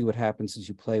you can see what happens as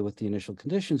you play with the initial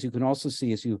conditions. You can also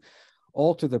see as you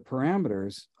alter the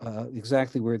parameters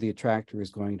exactly where the attractor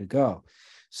is going to go.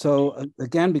 So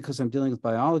again, because I'm dealing with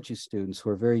biology students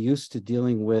who are very used to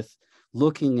dealing with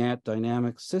looking at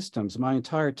dynamic systems, my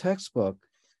entire textbook,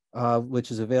 which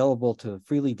is available to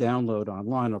freely download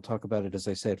online, I'll talk about it, as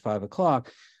I say, at 5 o'clock,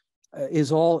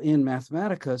 is all in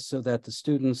Mathematica so that the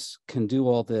students can do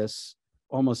all this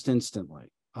almost instantly.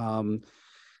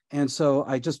 And so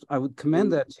I would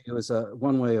commend that to you as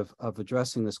one way of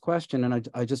addressing this question. And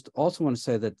I just also want to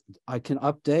say that I can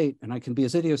update, and I can be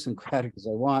as idiosyncratic as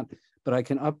I want, but I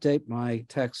can update my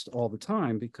text all the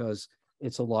time because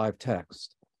it's a live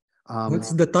text.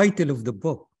 What's the title of the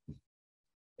book?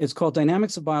 It's called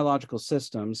Dynamics of Biological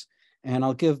Systems. and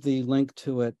I'll give the link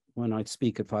to it when I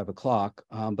speak at 5 o'clock.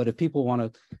 But if people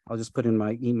want to, I'll just put in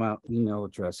my email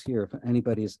address here. If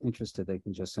anybody is interested, they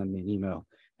can just send me an email,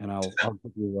 and I'll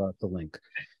give you the link.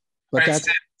 But that's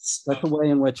the way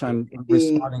in which I'm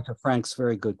responding to Frank's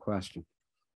very good question.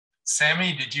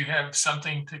 Sammy, did you have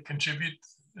something to contribute?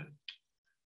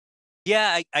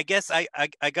 Yeah, I guess I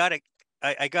got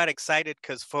excited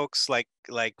because folks like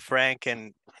Frank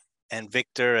and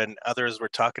Victor and others were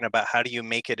talking about how do you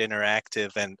make it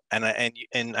interactive, and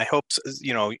I hope,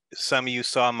 you know, some of you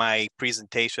saw my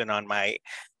presentation on my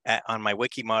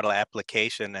Wikimodel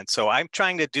application, and so I'm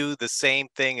trying to do the same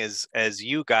thing as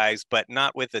you guys, but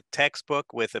not with a textbook,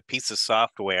 with a piece of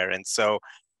software. And so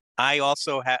I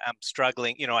also I'm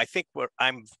struggling, you know, I think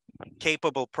I'm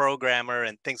capable programmer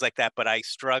and things like that, but I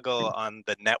struggle on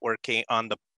the networking, on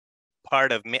the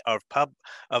part of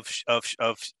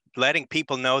letting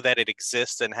people know that it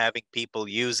exists and having people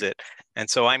use it. And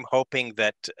so I'm hoping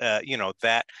that, you know,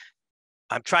 that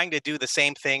I'm trying to do the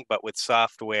same thing, but with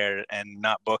software and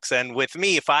not books. And with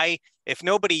me, if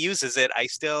nobody uses it, I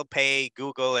still pay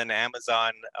Google and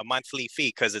Amazon a monthly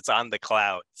fee because it's on the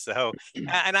cloud. So,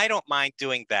 and I don't mind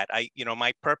doing that. You know,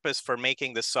 my purpose for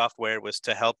making this software was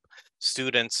to help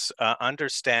students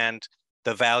understand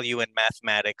the value in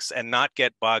mathematics and not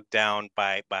get bogged down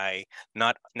by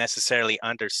not necessarily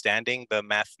understanding the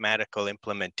mathematical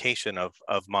implementation of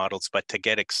models, but to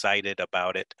get excited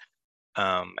about it.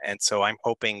 And so I'm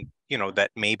hoping, you know,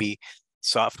 that maybe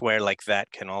software like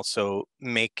that can also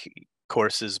make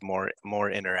courses more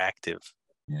interactive.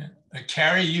 Yeah.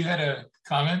 Carrie, you had a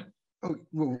comment? Oh,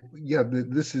 well, yeah,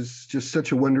 this is just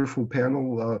such a wonderful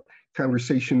panel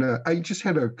conversation. I just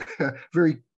had a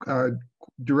very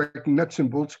direct nuts and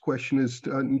bolts question is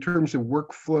in terms of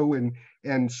workflow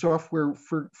and software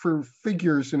for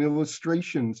figures and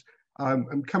illustrations.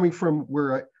 I'm coming from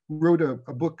where I wrote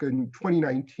a book in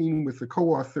 2019 with a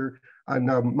co-author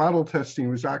on model testing.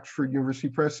 It was Oxford University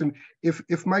Press. And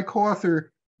if my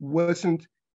co-author wasn't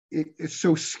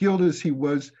so skilled as he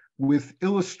was with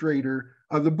Illustrator,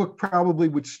 the book probably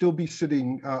would still be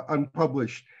sitting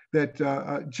unpublished. That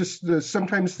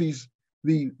sometimes the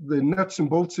nuts and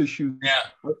bolts issues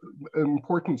are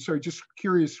important. So just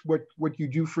curious what you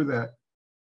do for that.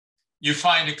 You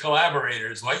find a collaborator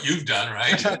is what you've done,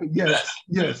 right?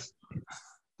 Yes.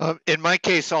 In my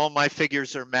case, all my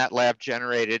figures are MATLAB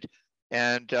generated.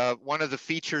 And one of the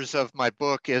features of my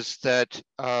book is that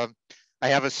I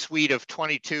have a suite of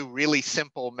 22 really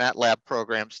simple MATLAB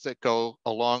programs that go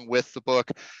along with the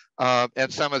book.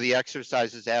 And some of the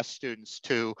exercises ask students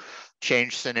to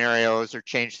change scenarios or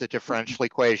change the differential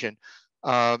equation.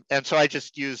 And so I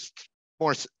just used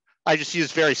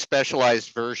very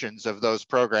specialized versions of those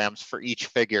programs for each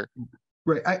figure.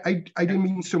 Right. I didn't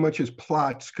mean so much as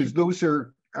plots, because those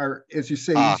are, as you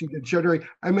say, easy to generate.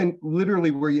 I meant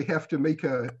literally where you have to make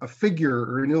a figure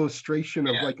or an illustration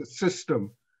of like a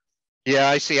system. Yeah,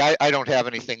 I see. I don't have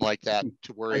anything like that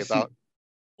to worry about.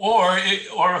 Or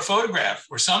a photograph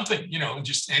or something, you know,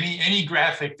 just any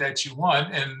graphic that you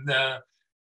want. And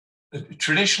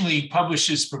traditionally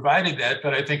publishers provided that,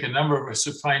 but I think a number of us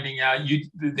are finding out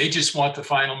they just want the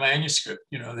final manuscript.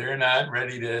 You know, they're not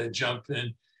ready to jump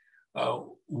in.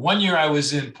 One year I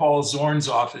was in Paul Zorn's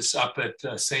office up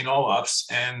at St. Olaf's,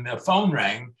 and the phone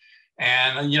rang.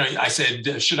 And, you know, I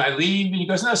said, should I leave? And he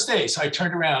goes, no, stay. So I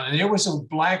turned around, and there was a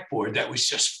blackboard that was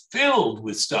just filled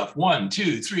with stuff. 1,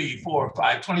 2, 3, 4,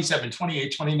 5, 27,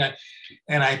 28, 29.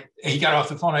 And he got off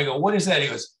the phone. I go, what is that? He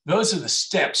goes, those are the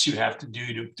steps you have to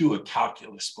do a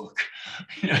calculus book.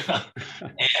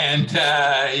 And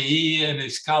he and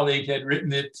his colleague had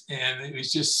written it, and it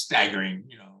was just staggering,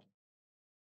 you know.